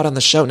life play out on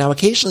the show. Now,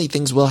 occasionally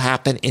things will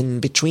happen in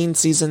between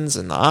seasons,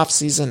 in the off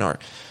season,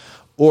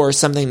 or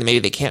something that maybe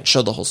they can't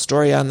show the whole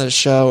story on the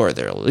show, or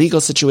their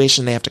legal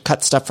situation, they have to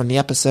cut stuff from the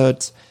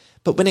episodes.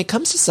 But when it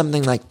comes to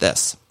something like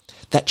this,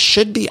 that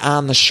should be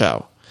on the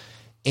show,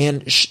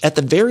 and at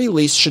the very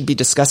least should be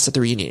discussed at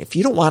the reunion. If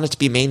you don't want it to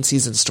be main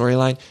season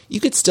storyline, you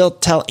could still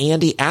tell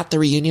Andy at the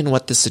reunion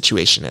what the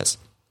situation is.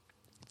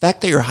 The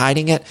fact that you're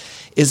hiding it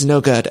is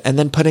no good. And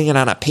then putting it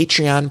on a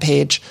Patreon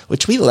page,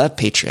 which we love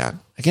Patreon.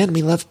 Again,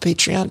 we love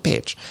Patreon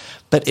page.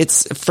 But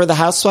it's for the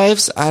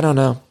Housewives, I don't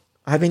know.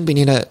 I think we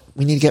need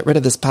to get rid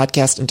of this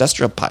podcast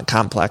industrial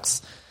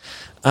complex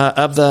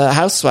of the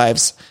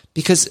Housewives,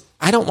 because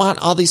I don't want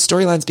all these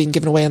storylines being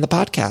given away on the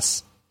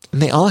podcasts.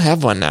 And they all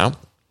have one now.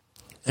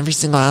 Every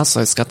single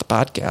Housewives got the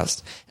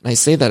podcast. And I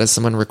say that as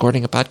someone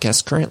recording a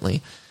podcast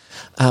currently.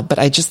 But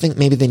I just think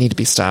maybe they need to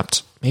be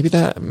stopped. Maybe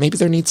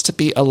there needs to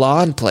be a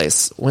law in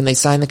place when they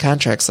sign the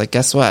contracts. Like,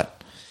 guess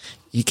what?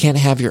 You can't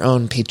have your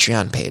own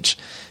Patreon page,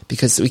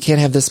 because we can't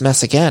have this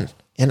mess again.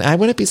 And I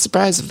wouldn't be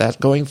surprised if that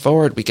going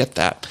forward, we get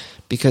that,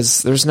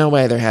 because there's no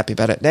way they're happy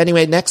about it.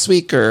 Anyway, next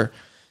week or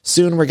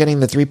soon, we're getting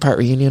the 3-part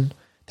reunion.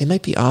 They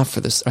might be off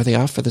for this. Are they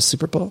off for the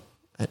Super Bowl?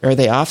 Are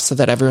they off so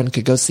that everyone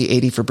could go see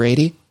 80 for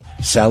Brady?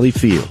 Sally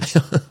Field.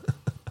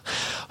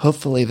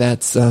 Hopefully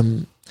that's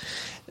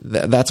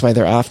why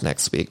they're off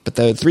next week. But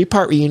the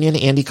 3-part reunion,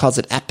 Andy calls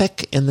it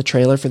epic in the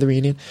trailer for the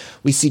reunion.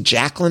 We see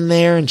Jacqueline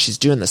there, and she's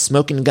doing the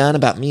smoking gun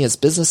about Mia's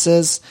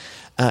businesses.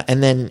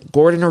 And then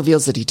Gordon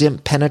reveals that he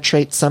didn't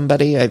penetrate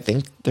somebody. I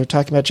think they're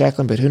talking about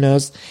Jacqueline, but who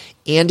knows?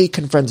 Andy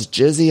confronts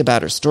Jizzy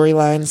about her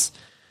storylines.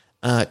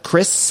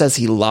 Chris says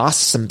he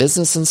lost some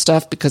business and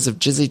stuff because of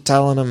Jizzy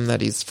telling him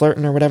that he's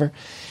flirting or whatever.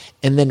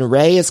 And then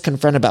Ray is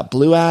confronted about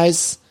Blue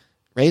Eyes.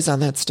 Ray's on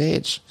that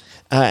stage.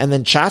 And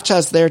then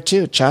Cha-Cha's there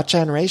too.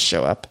 Cha-Cha and Ray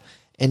show up.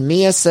 And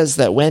Mia says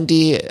that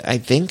Wendy, I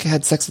think,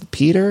 had sex with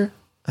Peter.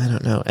 I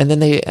don't know. And then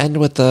they end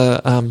with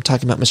the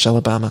talking about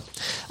Michelle Obama.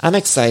 I'm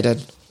excited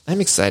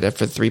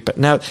for the 3-part.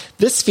 Now,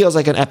 this feels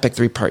like an epic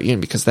 3-part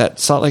reunion, because that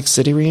Salt Lake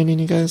City reunion,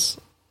 you guys,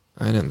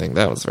 I didn't think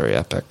that was very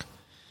epic.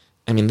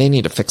 I mean, they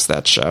need to fix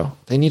that show.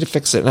 They need to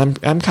fix it, and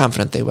I'm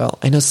confident they will.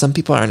 I know some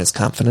people aren't as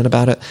confident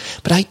about it,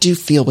 but I do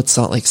feel with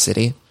Salt Lake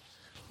City.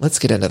 Let's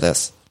get into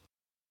this.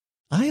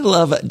 I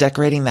love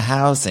decorating the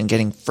house and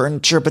getting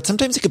furniture, but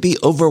sometimes it could be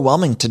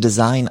overwhelming to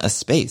design a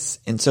space.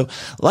 And so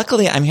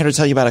luckily, I'm here to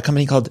tell you about a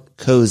company called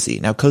Cozy.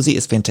 Now, Cozy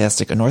is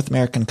fantastic, a North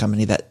American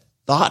company that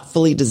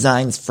thoughtfully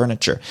designs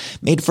furniture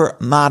made for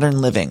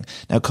modern living.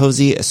 Now,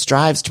 Cozy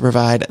strives to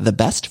provide the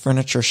best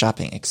furniture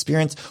shopping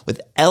experience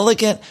with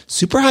elegant,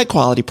 super high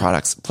quality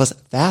products, plus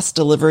fast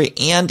delivery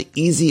and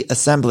easy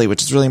assembly,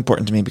 which is really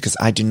important to me because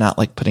I do not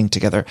like putting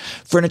together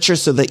furniture.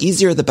 So the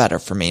easier, the better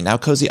for me. Now,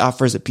 Cozy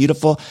offers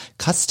beautiful,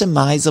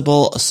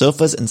 customizable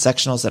sofas and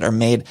sectionals that are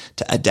made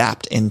to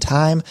adapt in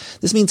time.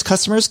 This means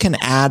customers can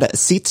add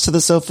seats to the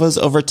sofas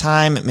over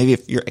time. Maybe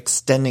if you're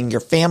extending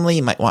your family,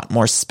 you might want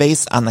more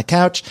space on the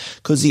couch.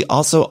 Cozy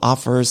also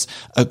offers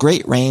a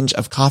great range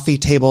of coffee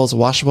tables,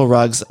 washable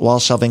rugs, wall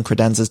shelving,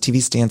 credenzas,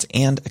 TV stands,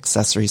 and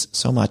accessories.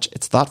 So much.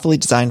 It's thoughtfully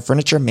designed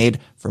furniture made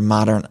for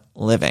modern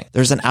living.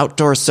 There's an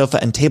outdoor sofa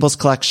and tables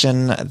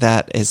collection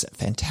that is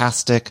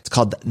fantastic. It's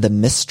called the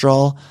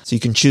Mistral. So you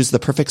can choose the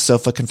perfect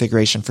sofa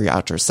configuration for your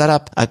outdoor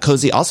setup.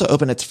 Cozy also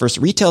opened its first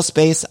retail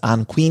space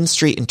on Queen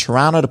Street in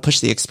Toronto to push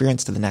the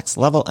experience to the next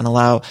level and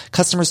allow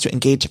customers to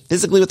engage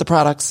physically with the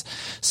products.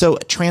 So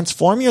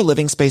transform your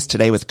living space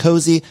today with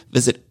Cozy.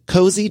 Visit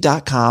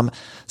Cozy.com,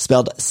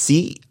 spelled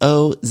C-O-Z-E-Y,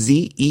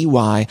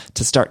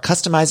 to start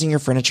customizing your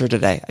furniture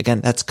today.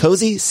 Again, that's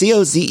Cozy,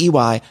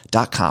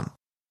 C-O-Z-E-Y.com.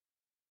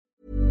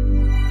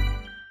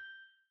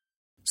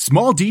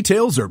 Small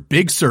details are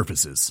big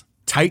surfaces.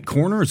 Tight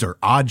corners are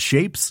odd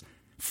shapes.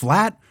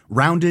 Flat,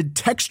 rounded,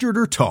 textured,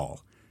 or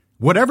tall.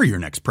 Whatever your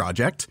next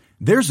project,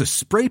 there's a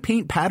spray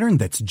paint pattern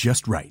that's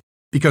just right.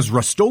 Because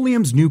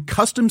Rust-Oleum's new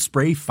Custom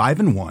Spray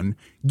 5-in-1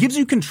 gives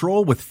you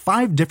control with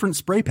 5 different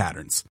spray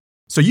patterns.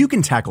 So you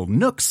can tackle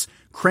nooks,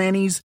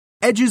 crannies,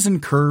 edges,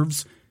 and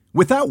curves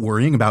without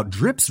worrying about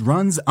drips,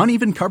 runs,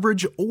 uneven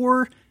coverage,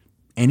 or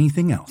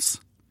anything else.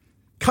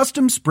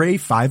 Custom Spray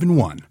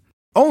 5-in-1.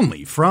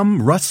 Only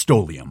from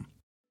Rust-Oleum.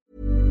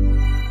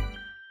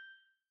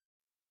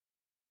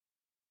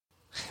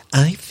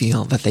 I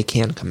feel that they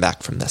can come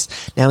back from this.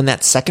 Now, in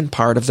that second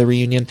part of the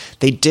reunion,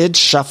 they did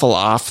shuffle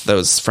off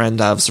those friend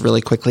ofs really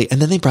quickly, and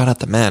then they brought out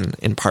the men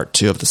in part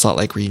 2 of the Salt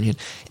Lake reunion,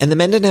 and the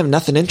men didn't have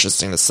nothing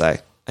interesting to say.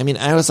 I mean,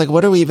 I was like,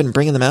 what are we even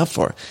bringing them out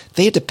for?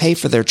 They had to pay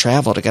for their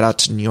travel to get out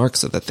to New York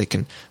so that they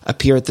can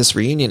appear at this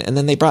reunion, and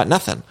then they brought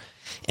nothing.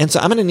 And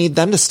so I'm going to need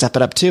them to step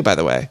it up too, by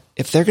the way.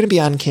 If they're going to be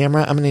on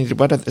camera, I'm going to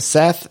need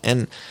Seth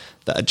and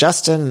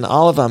Justin and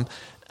all of them.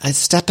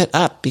 step it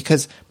up,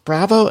 because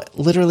Bravo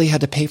literally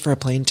had to pay for a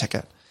plane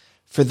ticket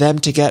for them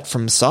to get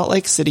from Salt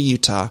Lake City,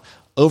 Utah,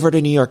 over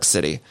to New York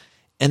City.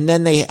 And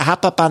then they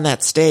hop up on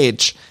that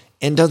stage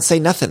and don't say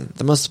nothing.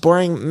 The most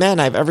boring men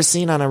I've ever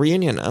seen on a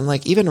reunion. I'm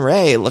like, even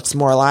Ray looks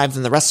more alive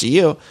than the rest of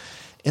you.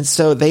 And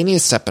so they need to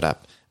step it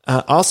up.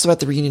 Also at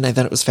the reunion, I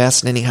thought it was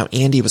fascinating how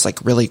Andy was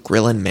like really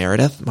grilling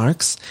Meredith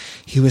Marks.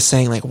 He was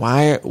saying like,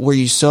 why were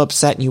you so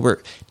upset and you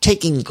were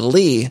taking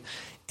glee?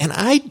 And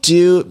I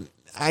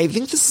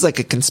think this is like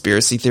a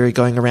conspiracy theory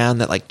going around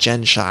that like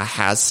Jen Shah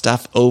has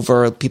stuff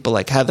over people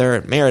like Heather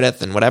and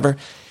Meredith and whatever.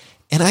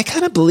 And I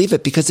kind of believe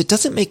it, because it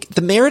doesn't make,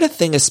 the Meredith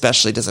thing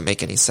especially doesn't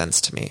make any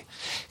sense to me.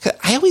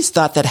 I always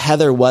thought that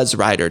Heather was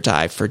ride or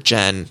die for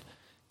Jen,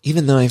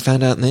 even though I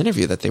found out in the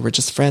interview that they were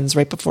just friends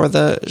right before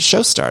the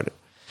show started.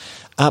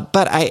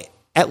 But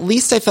at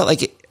least I felt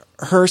like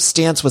her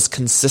stance was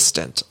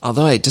consistent.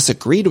 Although I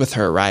disagreed with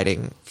her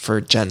riding for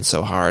Jen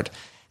so hard,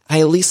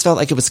 I at least felt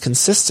like it was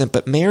consistent.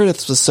 But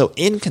Meredith was so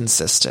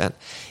inconsistent.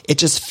 It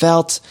just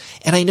felt,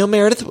 and I know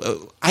Meredith,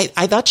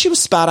 I thought she was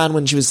spot on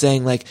when she was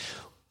saying like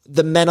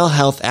the mental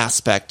health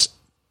aspect.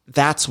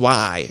 That's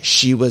why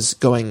she was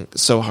going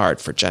so hard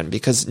for Jen,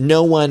 because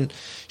no one,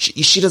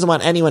 she doesn't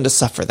want anyone to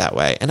suffer that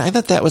way. And I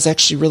thought that was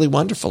actually really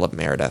wonderful of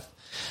Meredith.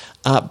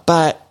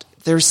 But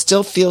there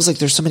still feels like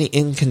there's so many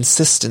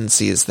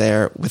inconsistencies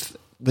there with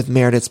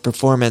Meredith's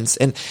performance.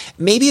 And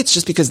maybe it's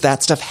just because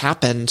that stuff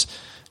happened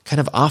kind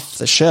of off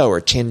the show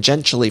or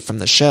tangentially from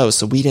the show,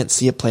 so we didn't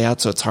see it play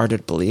out, so it's harder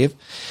to believe.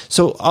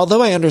 So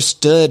although I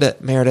understood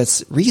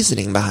Meredith's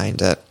reasoning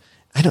behind it,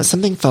 I know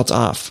something felt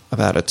off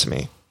about it to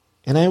me.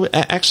 And I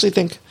actually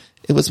think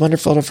it was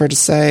wonderful of her to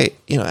say,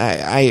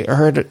 I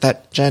heard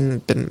that Jen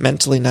had been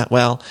mentally not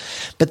well,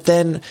 but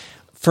then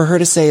for her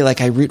to say, like,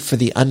 I root for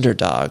the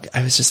underdog,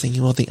 I was just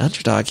thinking, well, the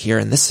underdog here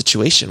in this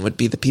situation would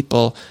be the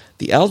people,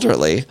 the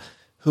elderly,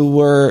 who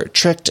were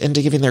tricked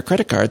into giving their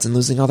credit cards and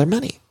losing all their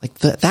money. Like,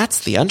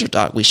 that's the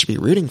underdog we should be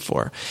rooting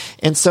for.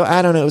 And so,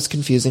 I don't know, it was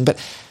confusing, but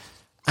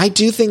I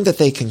do think that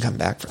they can come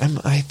back.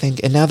 I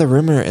think, and now the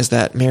rumor is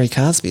that Mary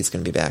Cosby is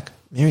going to be back.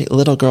 Mary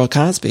Little Girl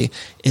Cosby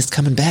is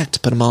coming back to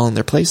put them all in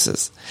their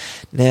places.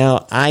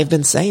 Now, I've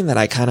been saying that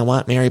I kind of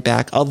want Mary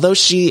back, although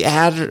she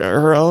had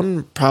her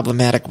own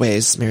problematic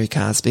ways, Mary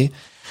Cosby.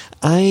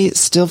 I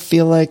still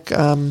feel like,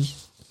 I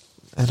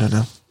don't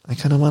know, I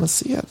kind of want to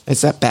see it.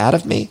 Is that bad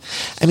of me?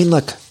 I mean,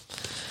 look,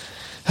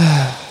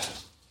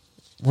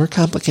 we're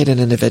complicated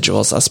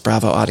individuals, us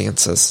Bravo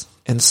audiences.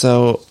 And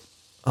so,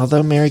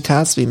 although Mary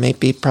Cosby may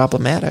be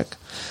problematic,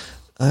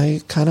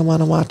 I kind of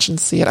want to watch and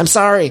see it. I'm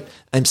sorry.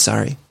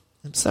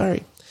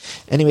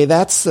 Anyway,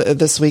 that's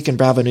this week in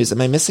Bravo News.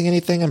 Am I missing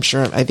anything?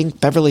 I think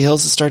Beverly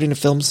Hills is starting to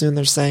film soon,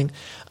 they're saying.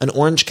 An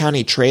Orange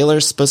County trailer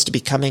is supposed to be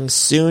coming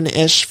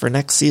soon-ish for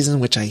next season,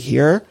 which I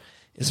hear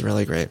is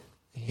really great.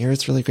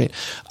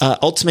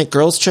 Ultimate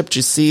Girls Trip, did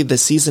you see the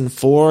season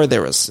 4?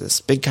 There was this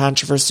big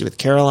controversy with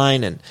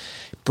Caroline and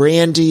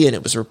Brandy, and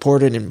it was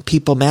reported in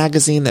People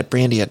magazine that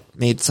Brandy had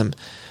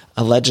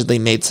allegedly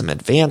made some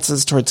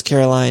advances towards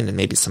Caroline and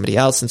maybe somebody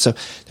else. And so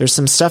there's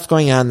some stuff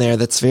going on there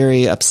that's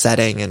very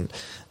upsetting, and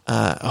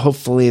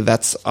hopefully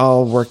that's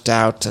all worked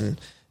out. And,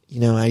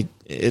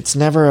 it's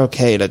never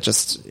okay to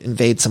just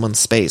invade someone's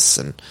space.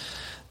 And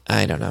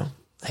I don't know.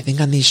 I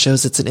think on these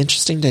shows, it's an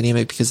interesting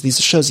dynamic because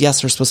these shows,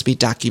 yes, are supposed to be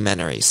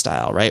documentary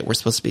style, right? We're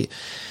supposed to be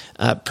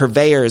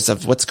purveyors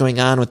of what's going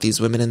on with these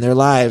women in their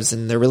lives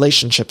and their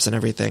relationships and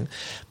everything.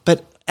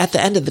 But at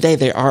the end of the day,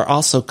 they are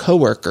also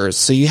coworkers,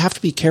 so you have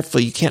to be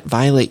careful. You can't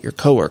violate your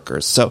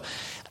coworkers. So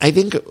I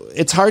think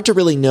it's hard to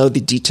really know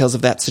the details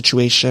of that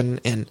situation,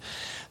 and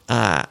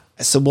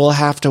so we'll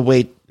have to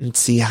wait and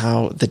see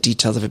how the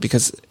details of it,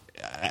 because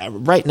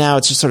right now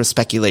it's just sort of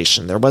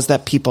speculation. There was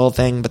that People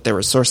thing, but there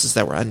were sources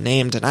that were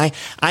unnamed, and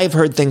I've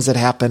heard things that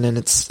happen, and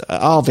it's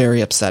all very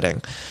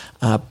upsetting.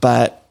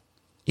 But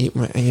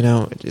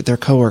they're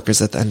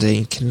coworkers at the end of the day.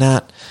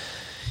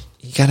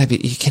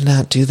 You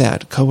cannot do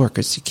that.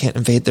 Coworkers, you can't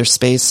invade their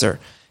space,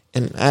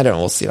 and I don't know,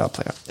 we'll see it all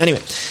play out.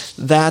 Anyway,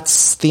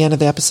 that's the end of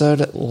the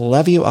episode.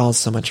 Love you all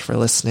so much for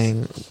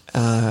listening.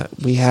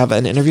 We have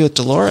an interview with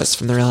Dolores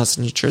from the Real House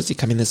of New Jersey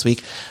coming this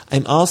week.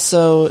 I'm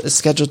also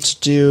scheduled to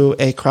do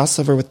a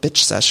crossover with Bitch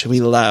Sesh, who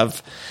we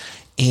love.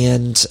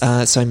 And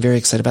so I'm very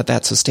excited about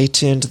that. So stay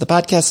tuned to the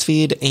podcast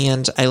feed.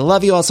 And I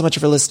love you all so much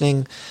for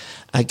listening.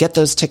 Get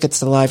those tickets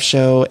to the live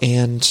show.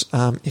 And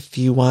if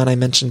you want, I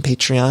mentioned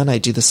Patreon. I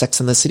do the Sex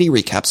and the City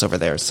recaps over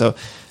there. So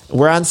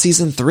we're on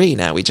season 3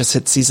 now. We just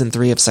hit season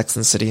 3 of Sex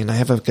and the City, and I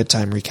have a good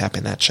time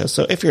recapping that show.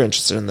 So if you're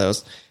interested in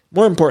those,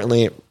 more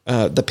importantly,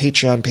 the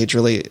Patreon page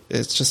really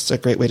is just a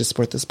great way to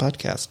support this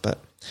podcast. But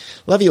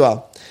love you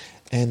all,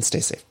 and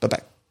stay safe.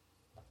 Bye-bye.